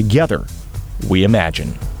 and as together we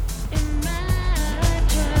imagine.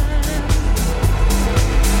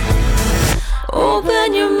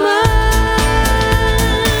 Open your mind.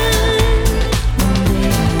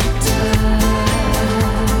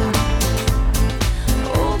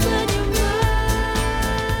 Open your mind.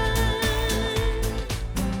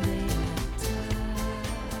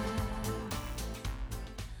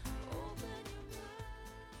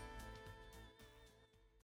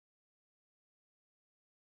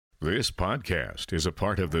 This podcast is a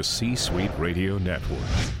part of the C-Suite Radio Network.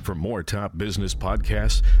 For more top business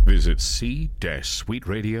podcasts, visit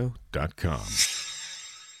c-suiteradio.com.